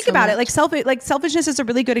mean, think about it. Like selfishness is a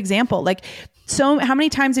really good example. Like, so how many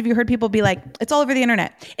times have you heard people be like, it's all over the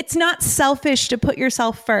internet. It's not selfish to put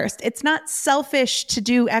yourself first. It's not selfish to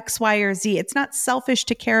do X, Y, or Z. It's not selfish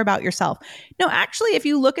to care about yourself. No, actually, if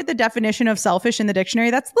you look at the definition of selfish in the dictionary,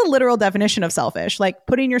 that's the literal definition of selfish. Like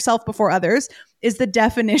putting yourself before others is the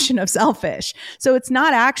definition of selfish. So it's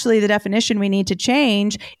not actually the definition we need to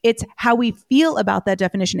change. It's how we feel about that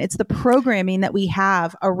definition. It's the programming that we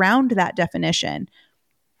have around that definition.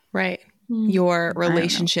 Right. Your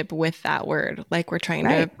relationship with that word. Like we're trying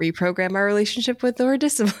to reprogram our relationship with the word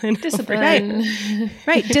discipline.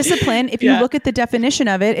 Right. Discipline. If you look at the definition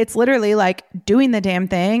of it, it's literally like doing the damn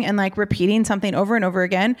thing and like repeating something over and over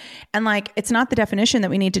again. And like, it's not the definition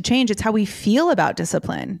that we need to change. It's how we feel about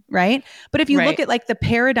discipline. Right. But if you look at like the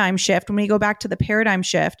paradigm shift, when we go back to the paradigm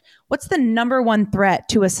shift, what's the number one threat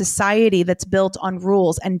to a society that's built on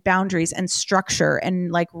rules and boundaries and structure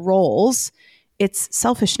and like roles? It's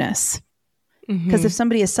selfishness. Because if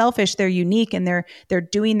somebody is selfish, they're unique and they're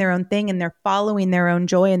doing their own thing and they're following their own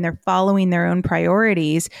joy and they're following their own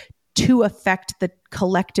priorities to affect the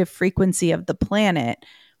collective frequency of the planet.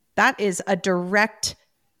 That is a direct,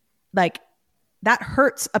 like, that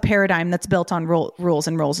hurts a paradigm that's built on rules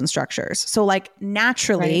and roles and structures. So like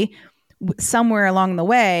naturally, somewhere along the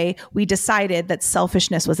way, we decided that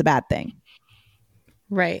selfishness was a bad thing.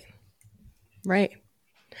 Right.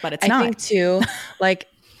 But it's not. I think too, like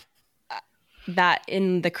that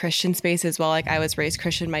in the Christian space as well. Like I was raised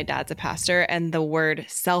Christian, my dad's a pastor, and the word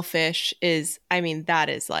selfish is, I mean, that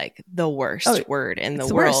is like the worst word in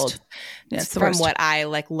the world. It's from what I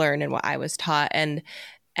like learned and what I was taught. And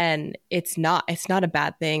it's not a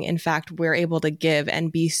bad thing. In fact, we're able to give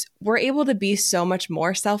and we're able to be so much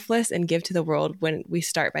more selfless and give to the world when we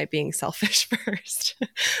start by being selfish first.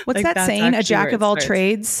 What's like that saying? A jack of all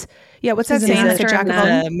trades. Yeah. What's that saying? Like a jack of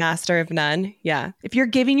all, master of none. Yeah. If you're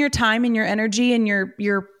giving your time and your energy and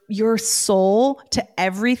your soul to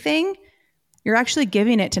everything, you're actually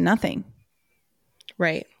giving it to nothing.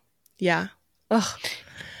 Right. Yeah. Ugh.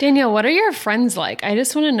 Danielle, what are your friends like? I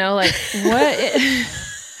just want to know, like, what...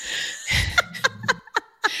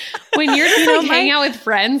 When you're just hanging out with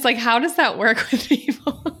friends, like how does that work with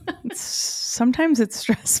people? Sometimes it's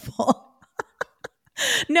stressful.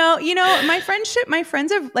 No, my friends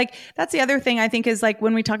have like, that's the other thing I think is like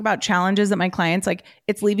when we talk about challenges that my clients, like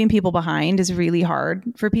it's leaving people behind is really hard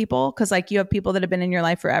for people. Cause like you have people that have been in your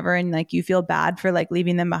life forever and like you feel bad for like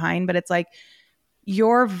leaving them behind, but it's like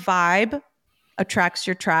your vibe attracts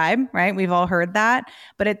your tribe, right? We've all heard that,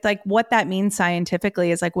 but it's like what that means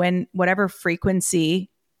scientifically is like when whatever frequency,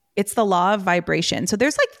 it's the law of vibration. So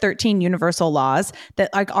there's like 13 universal laws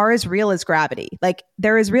that like are as real as gravity. Like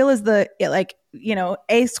they're as real as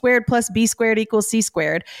A squared plus B squared equals C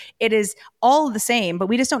squared. It is all the same, but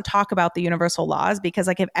we just don't talk about the universal laws because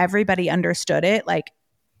like if everybody understood it, like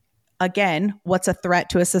again, what's a threat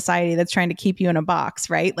to a society that's trying to keep you in a box,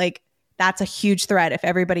 right? Like that's a huge threat if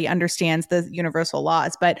everybody understands the universal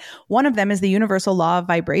laws. But one of them is the universal law of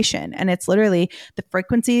vibration. And it's literally the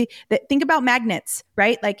frequency that, think about magnets,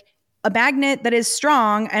 right? Like a magnet that is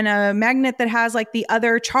strong and a magnet that has like the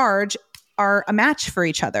other charge are a match for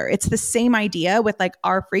each other. It's the same idea with like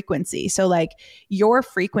our frequency. So like your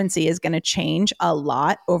frequency is going to change a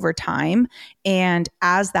lot over time. And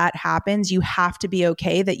as that happens, you have to be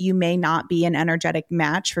okay that you may not be an energetic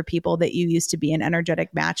match for people that you used to be an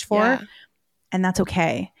energetic match for. Yeah. And that's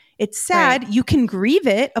okay. It's sad. Right. You can grieve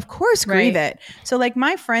it. Of course, grieve it. So like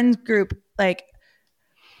my friends group, like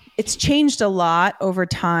it's changed a lot over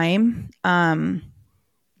time.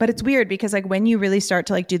 But it's weird because like when you really start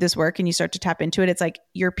to like do this work and you start to tap into it, it's like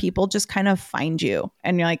your people just kind of find you.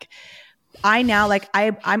 And you're like,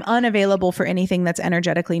 I'm unavailable for anything that's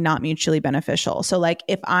energetically not mutually beneficial. So like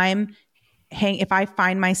if I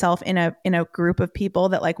find myself in a group of people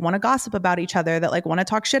that like want to gossip about each other, that like want to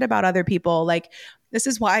talk shit about other people, like this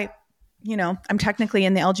is why, you know, I'm technically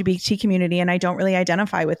in the LGBT community and I don't really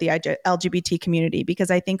identify with the LGBT community,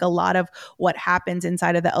 because I think a lot of what happens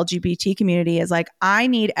inside of the LGBT community is like, I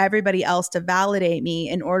need everybody else to validate me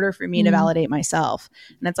in order for me to validate myself.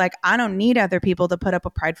 And it's like, I don't need other people to put up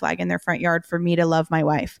a pride flag in their front yard for me to love my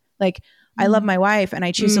wife. Like I love my wife and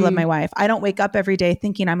I choose to love my wife. I don't wake up every day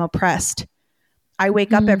thinking I'm oppressed. I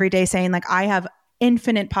wake up every day saying like, I have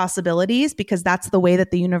infinite possibilities, because that's the way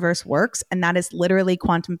that the universe works. And that is literally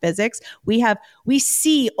quantum physics. We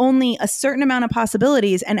see only a certain amount of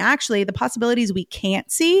possibilities. And actually the possibilities we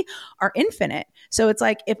can't see are infinite. So it's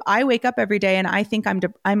like, if I wake up every day and I think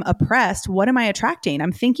I'm oppressed, what am I attracting?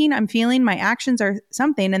 I'm thinking, I'm feeling, my actions are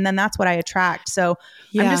something. And then that's what I attract. So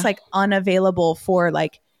I'm just like unavailable for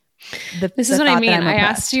like, this is what I mean. I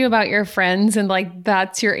asked you about your friends and like,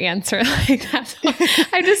 that's your answer. Like that's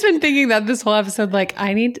I've just been thinking that this whole episode, like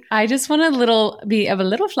I just want be a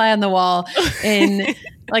little fly on the wall in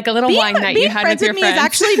like a little wine night you had with your friends. Being friends with me is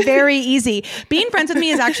actually very easy. Being friends with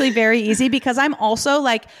me is actually very easy because I'm also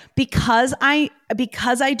like, because I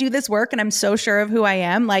do this work and I'm so sure of who I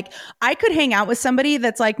am, like I could hang out with somebody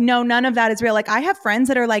that's like, no, none of that is real. Like I have friends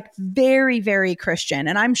that are like very, very Christian.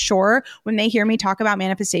 And I'm sure when they hear me talk about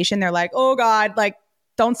manifestation, they're like, oh God, like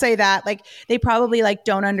don't say that. Like they probably like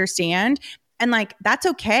don't understand. And like, that's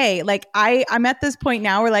okay. Like I'm at this point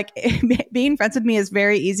now where like being friends with me is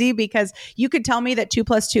very easy, because you could tell me that 2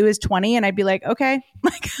 + 2 is 20 and I'd be like, okay,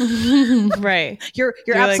 like, right. You're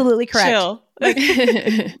absolutely like, correct. Chill. Like,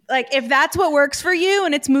 like if that's what works for you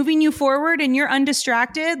and it's moving you forward and you're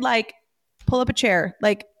undistracted, like pull up a chair,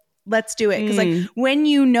 like let's do it. Cause like when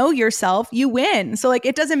you know yourself, you win. So like,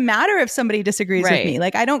 it doesn't matter if somebody disagrees with me.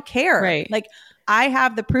 Like, I don't care. Right. Like I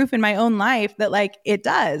have the proof in my own life that like it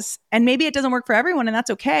does. And maybe it doesn't work for everyone and that's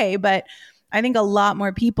okay. But I think a lot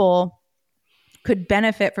more people could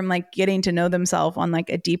benefit from like getting to know themselves on like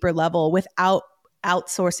a deeper level without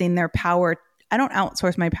outsourcing their power. I don't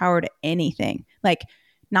outsource my power to anything. Like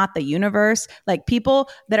not the universe, like people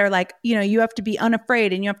that are like, you know, you have to be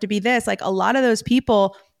unafraid and you have to be this, like a lot of those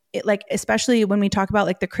people, like, especially when we talk about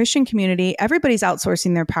like the Christian community, everybody's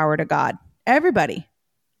outsourcing their power to God, everybody.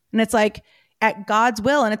 And it's like, at God's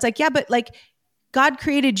will. And it's like, yeah, but like God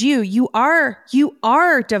created you. You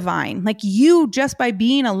are divine. Like you, just by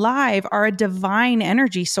being alive, are a divine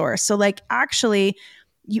energy source. So like actually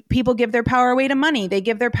people give their power away to money. They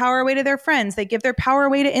give their power away to their friends. They give their power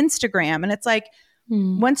away to Instagram. And it's like,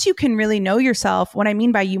 once you can really know yourself, what I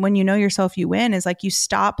mean by when you know yourself, you win, is like you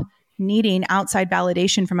stop needing outside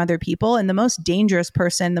validation from other people. And the most dangerous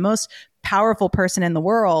person, the most powerful person in the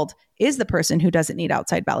world is the person who doesn't need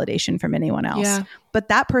outside validation from anyone else. Yeah. But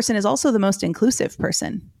that person is also the most inclusive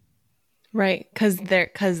person. Right.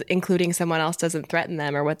 Because including someone else doesn't threaten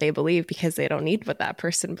them or what they believe, because they don't need what that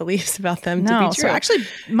person believes about them to be true. So actually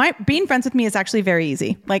being friends with me is actually very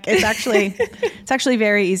easy. Like it's actually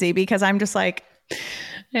very easy, because I'm just like,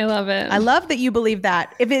 I love it. I love that you believe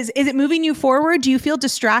that. Is it moving you forward? Do you feel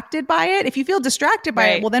distracted by it? If you feel distracted by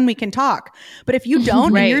it, well, then we can talk. But if you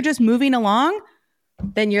don't and you're just moving along,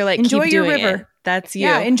 then you're like, enjoy keep your doing river. It. That's you.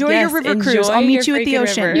 Yeah, enjoy your river cruise. I'll meet you at the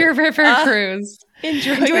ocean. River. Your river cruise.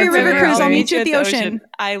 Enjoy your river cruise. I'll meet you at the ocean.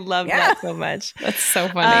 I love that so much. That's so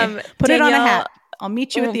funny. Put Danielle, it on a hat. I'll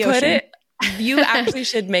meet you at the ocean. You actually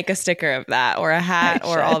should make a sticker of that, or a hat,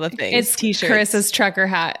 or all the things. It's T-shirts. Carissa's trucker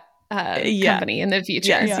hat. Company in the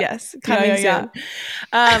future. Yes. Coming soon.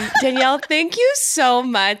 Danielle, thank you so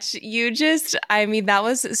much. That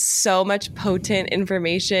was so much potent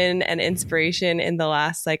information and inspiration in the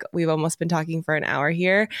last, we've almost been talking for an hour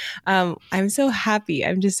here. I'm so happy.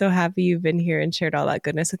 I'm just so happy you've been here and shared all that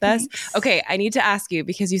goodness with us. Okay, I need to ask you,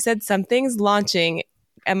 because you said something's launching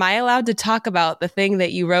am I allowed to talk about the thing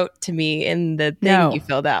that you wrote to me in the thing you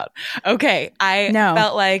filled out? Okay. I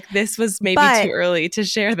felt like this was maybe too early to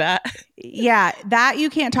share that. Yeah, that you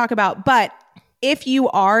can't talk about. But if you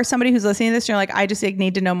are somebody who's listening to this and you're like, I just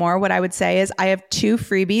need to know more, what I would say is I have 2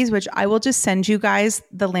 freebies, which I will just send you guys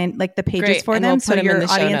the pages for them. So your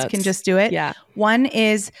audience can just do it. Yeah. One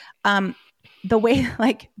is, the way,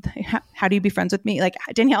 like, how do you be friends with me? Like,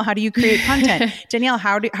 Danielle, how do you create content? Danielle,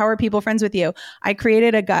 how are people friends with you? I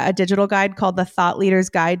created a digital guide called the Thought Leader's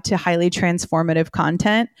Guide to Highly Transformative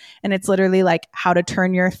Content. And it's literally like how to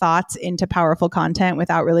turn your thoughts into powerful content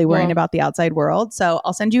without really worrying about the outside world. So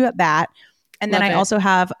I'll send you that. And then I also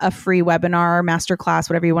have a free webinar, masterclass,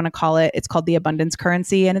 whatever you want to call it. It's called The Abundance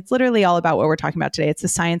Currency. And it's literally all about what we're talking about today. It's the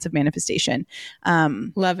science of manifestation.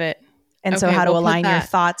 Love it. And so how to align your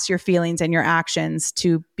thoughts, your feelings, and your actions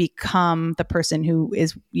to become the person who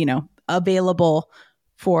is, available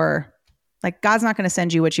for, like, God's not going to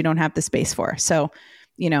send you what you don't have the space for. So,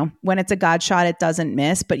 when it's a God shot, it doesn't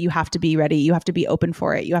miss, but you have to be ready. You have to be open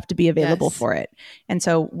for it. You have to be available for it. And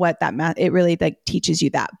so it really like teaches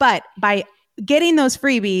you that. But by getting those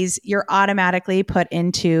freebies, you're automatically put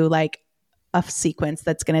into like a sequence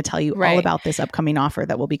that's going to tell you all about this upcoming offer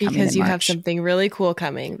that will be coming because in you March. Have something really cool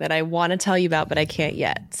coming that I want to tell you about, but I can't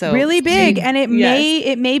yet. So really big. And it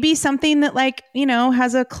may be something that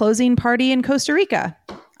has a closing party in Costa Rica.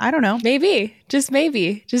 I don't know. Maybe. Just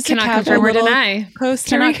cannot confirm or deny.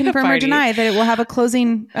 Cannot confirm or deny that it will have a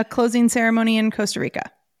closing ceremony in Costa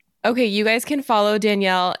Rica. Okay, you guys can follow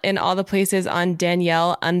Danielle in all the places on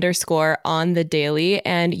Danielle_on_the_daily.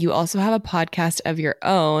 And you also have a podcast of your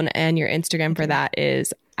own, and your Instagram for that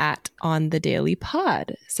is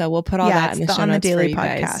 @onthedailypod. So we'll put all that in the show notes for you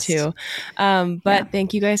guys too. But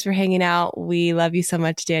thank you guys for hanging out. We love you so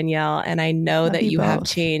much, Danielle. And I know that you have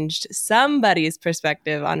changed somebody's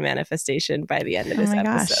perspective on manifestation by the end of this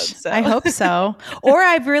episode. So. I hope so. Or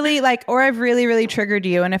I've really triggered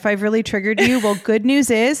you. And if I've really triggered you, well, good news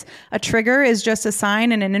is a trigger is just a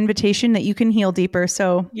sign and an invitation that you can heal deeper.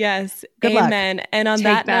 So yes. Good amen. luck. And on Take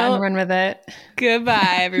that note, and run with it.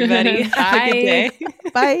 Goodbye, everybody. Have a good day.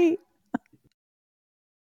 Bye.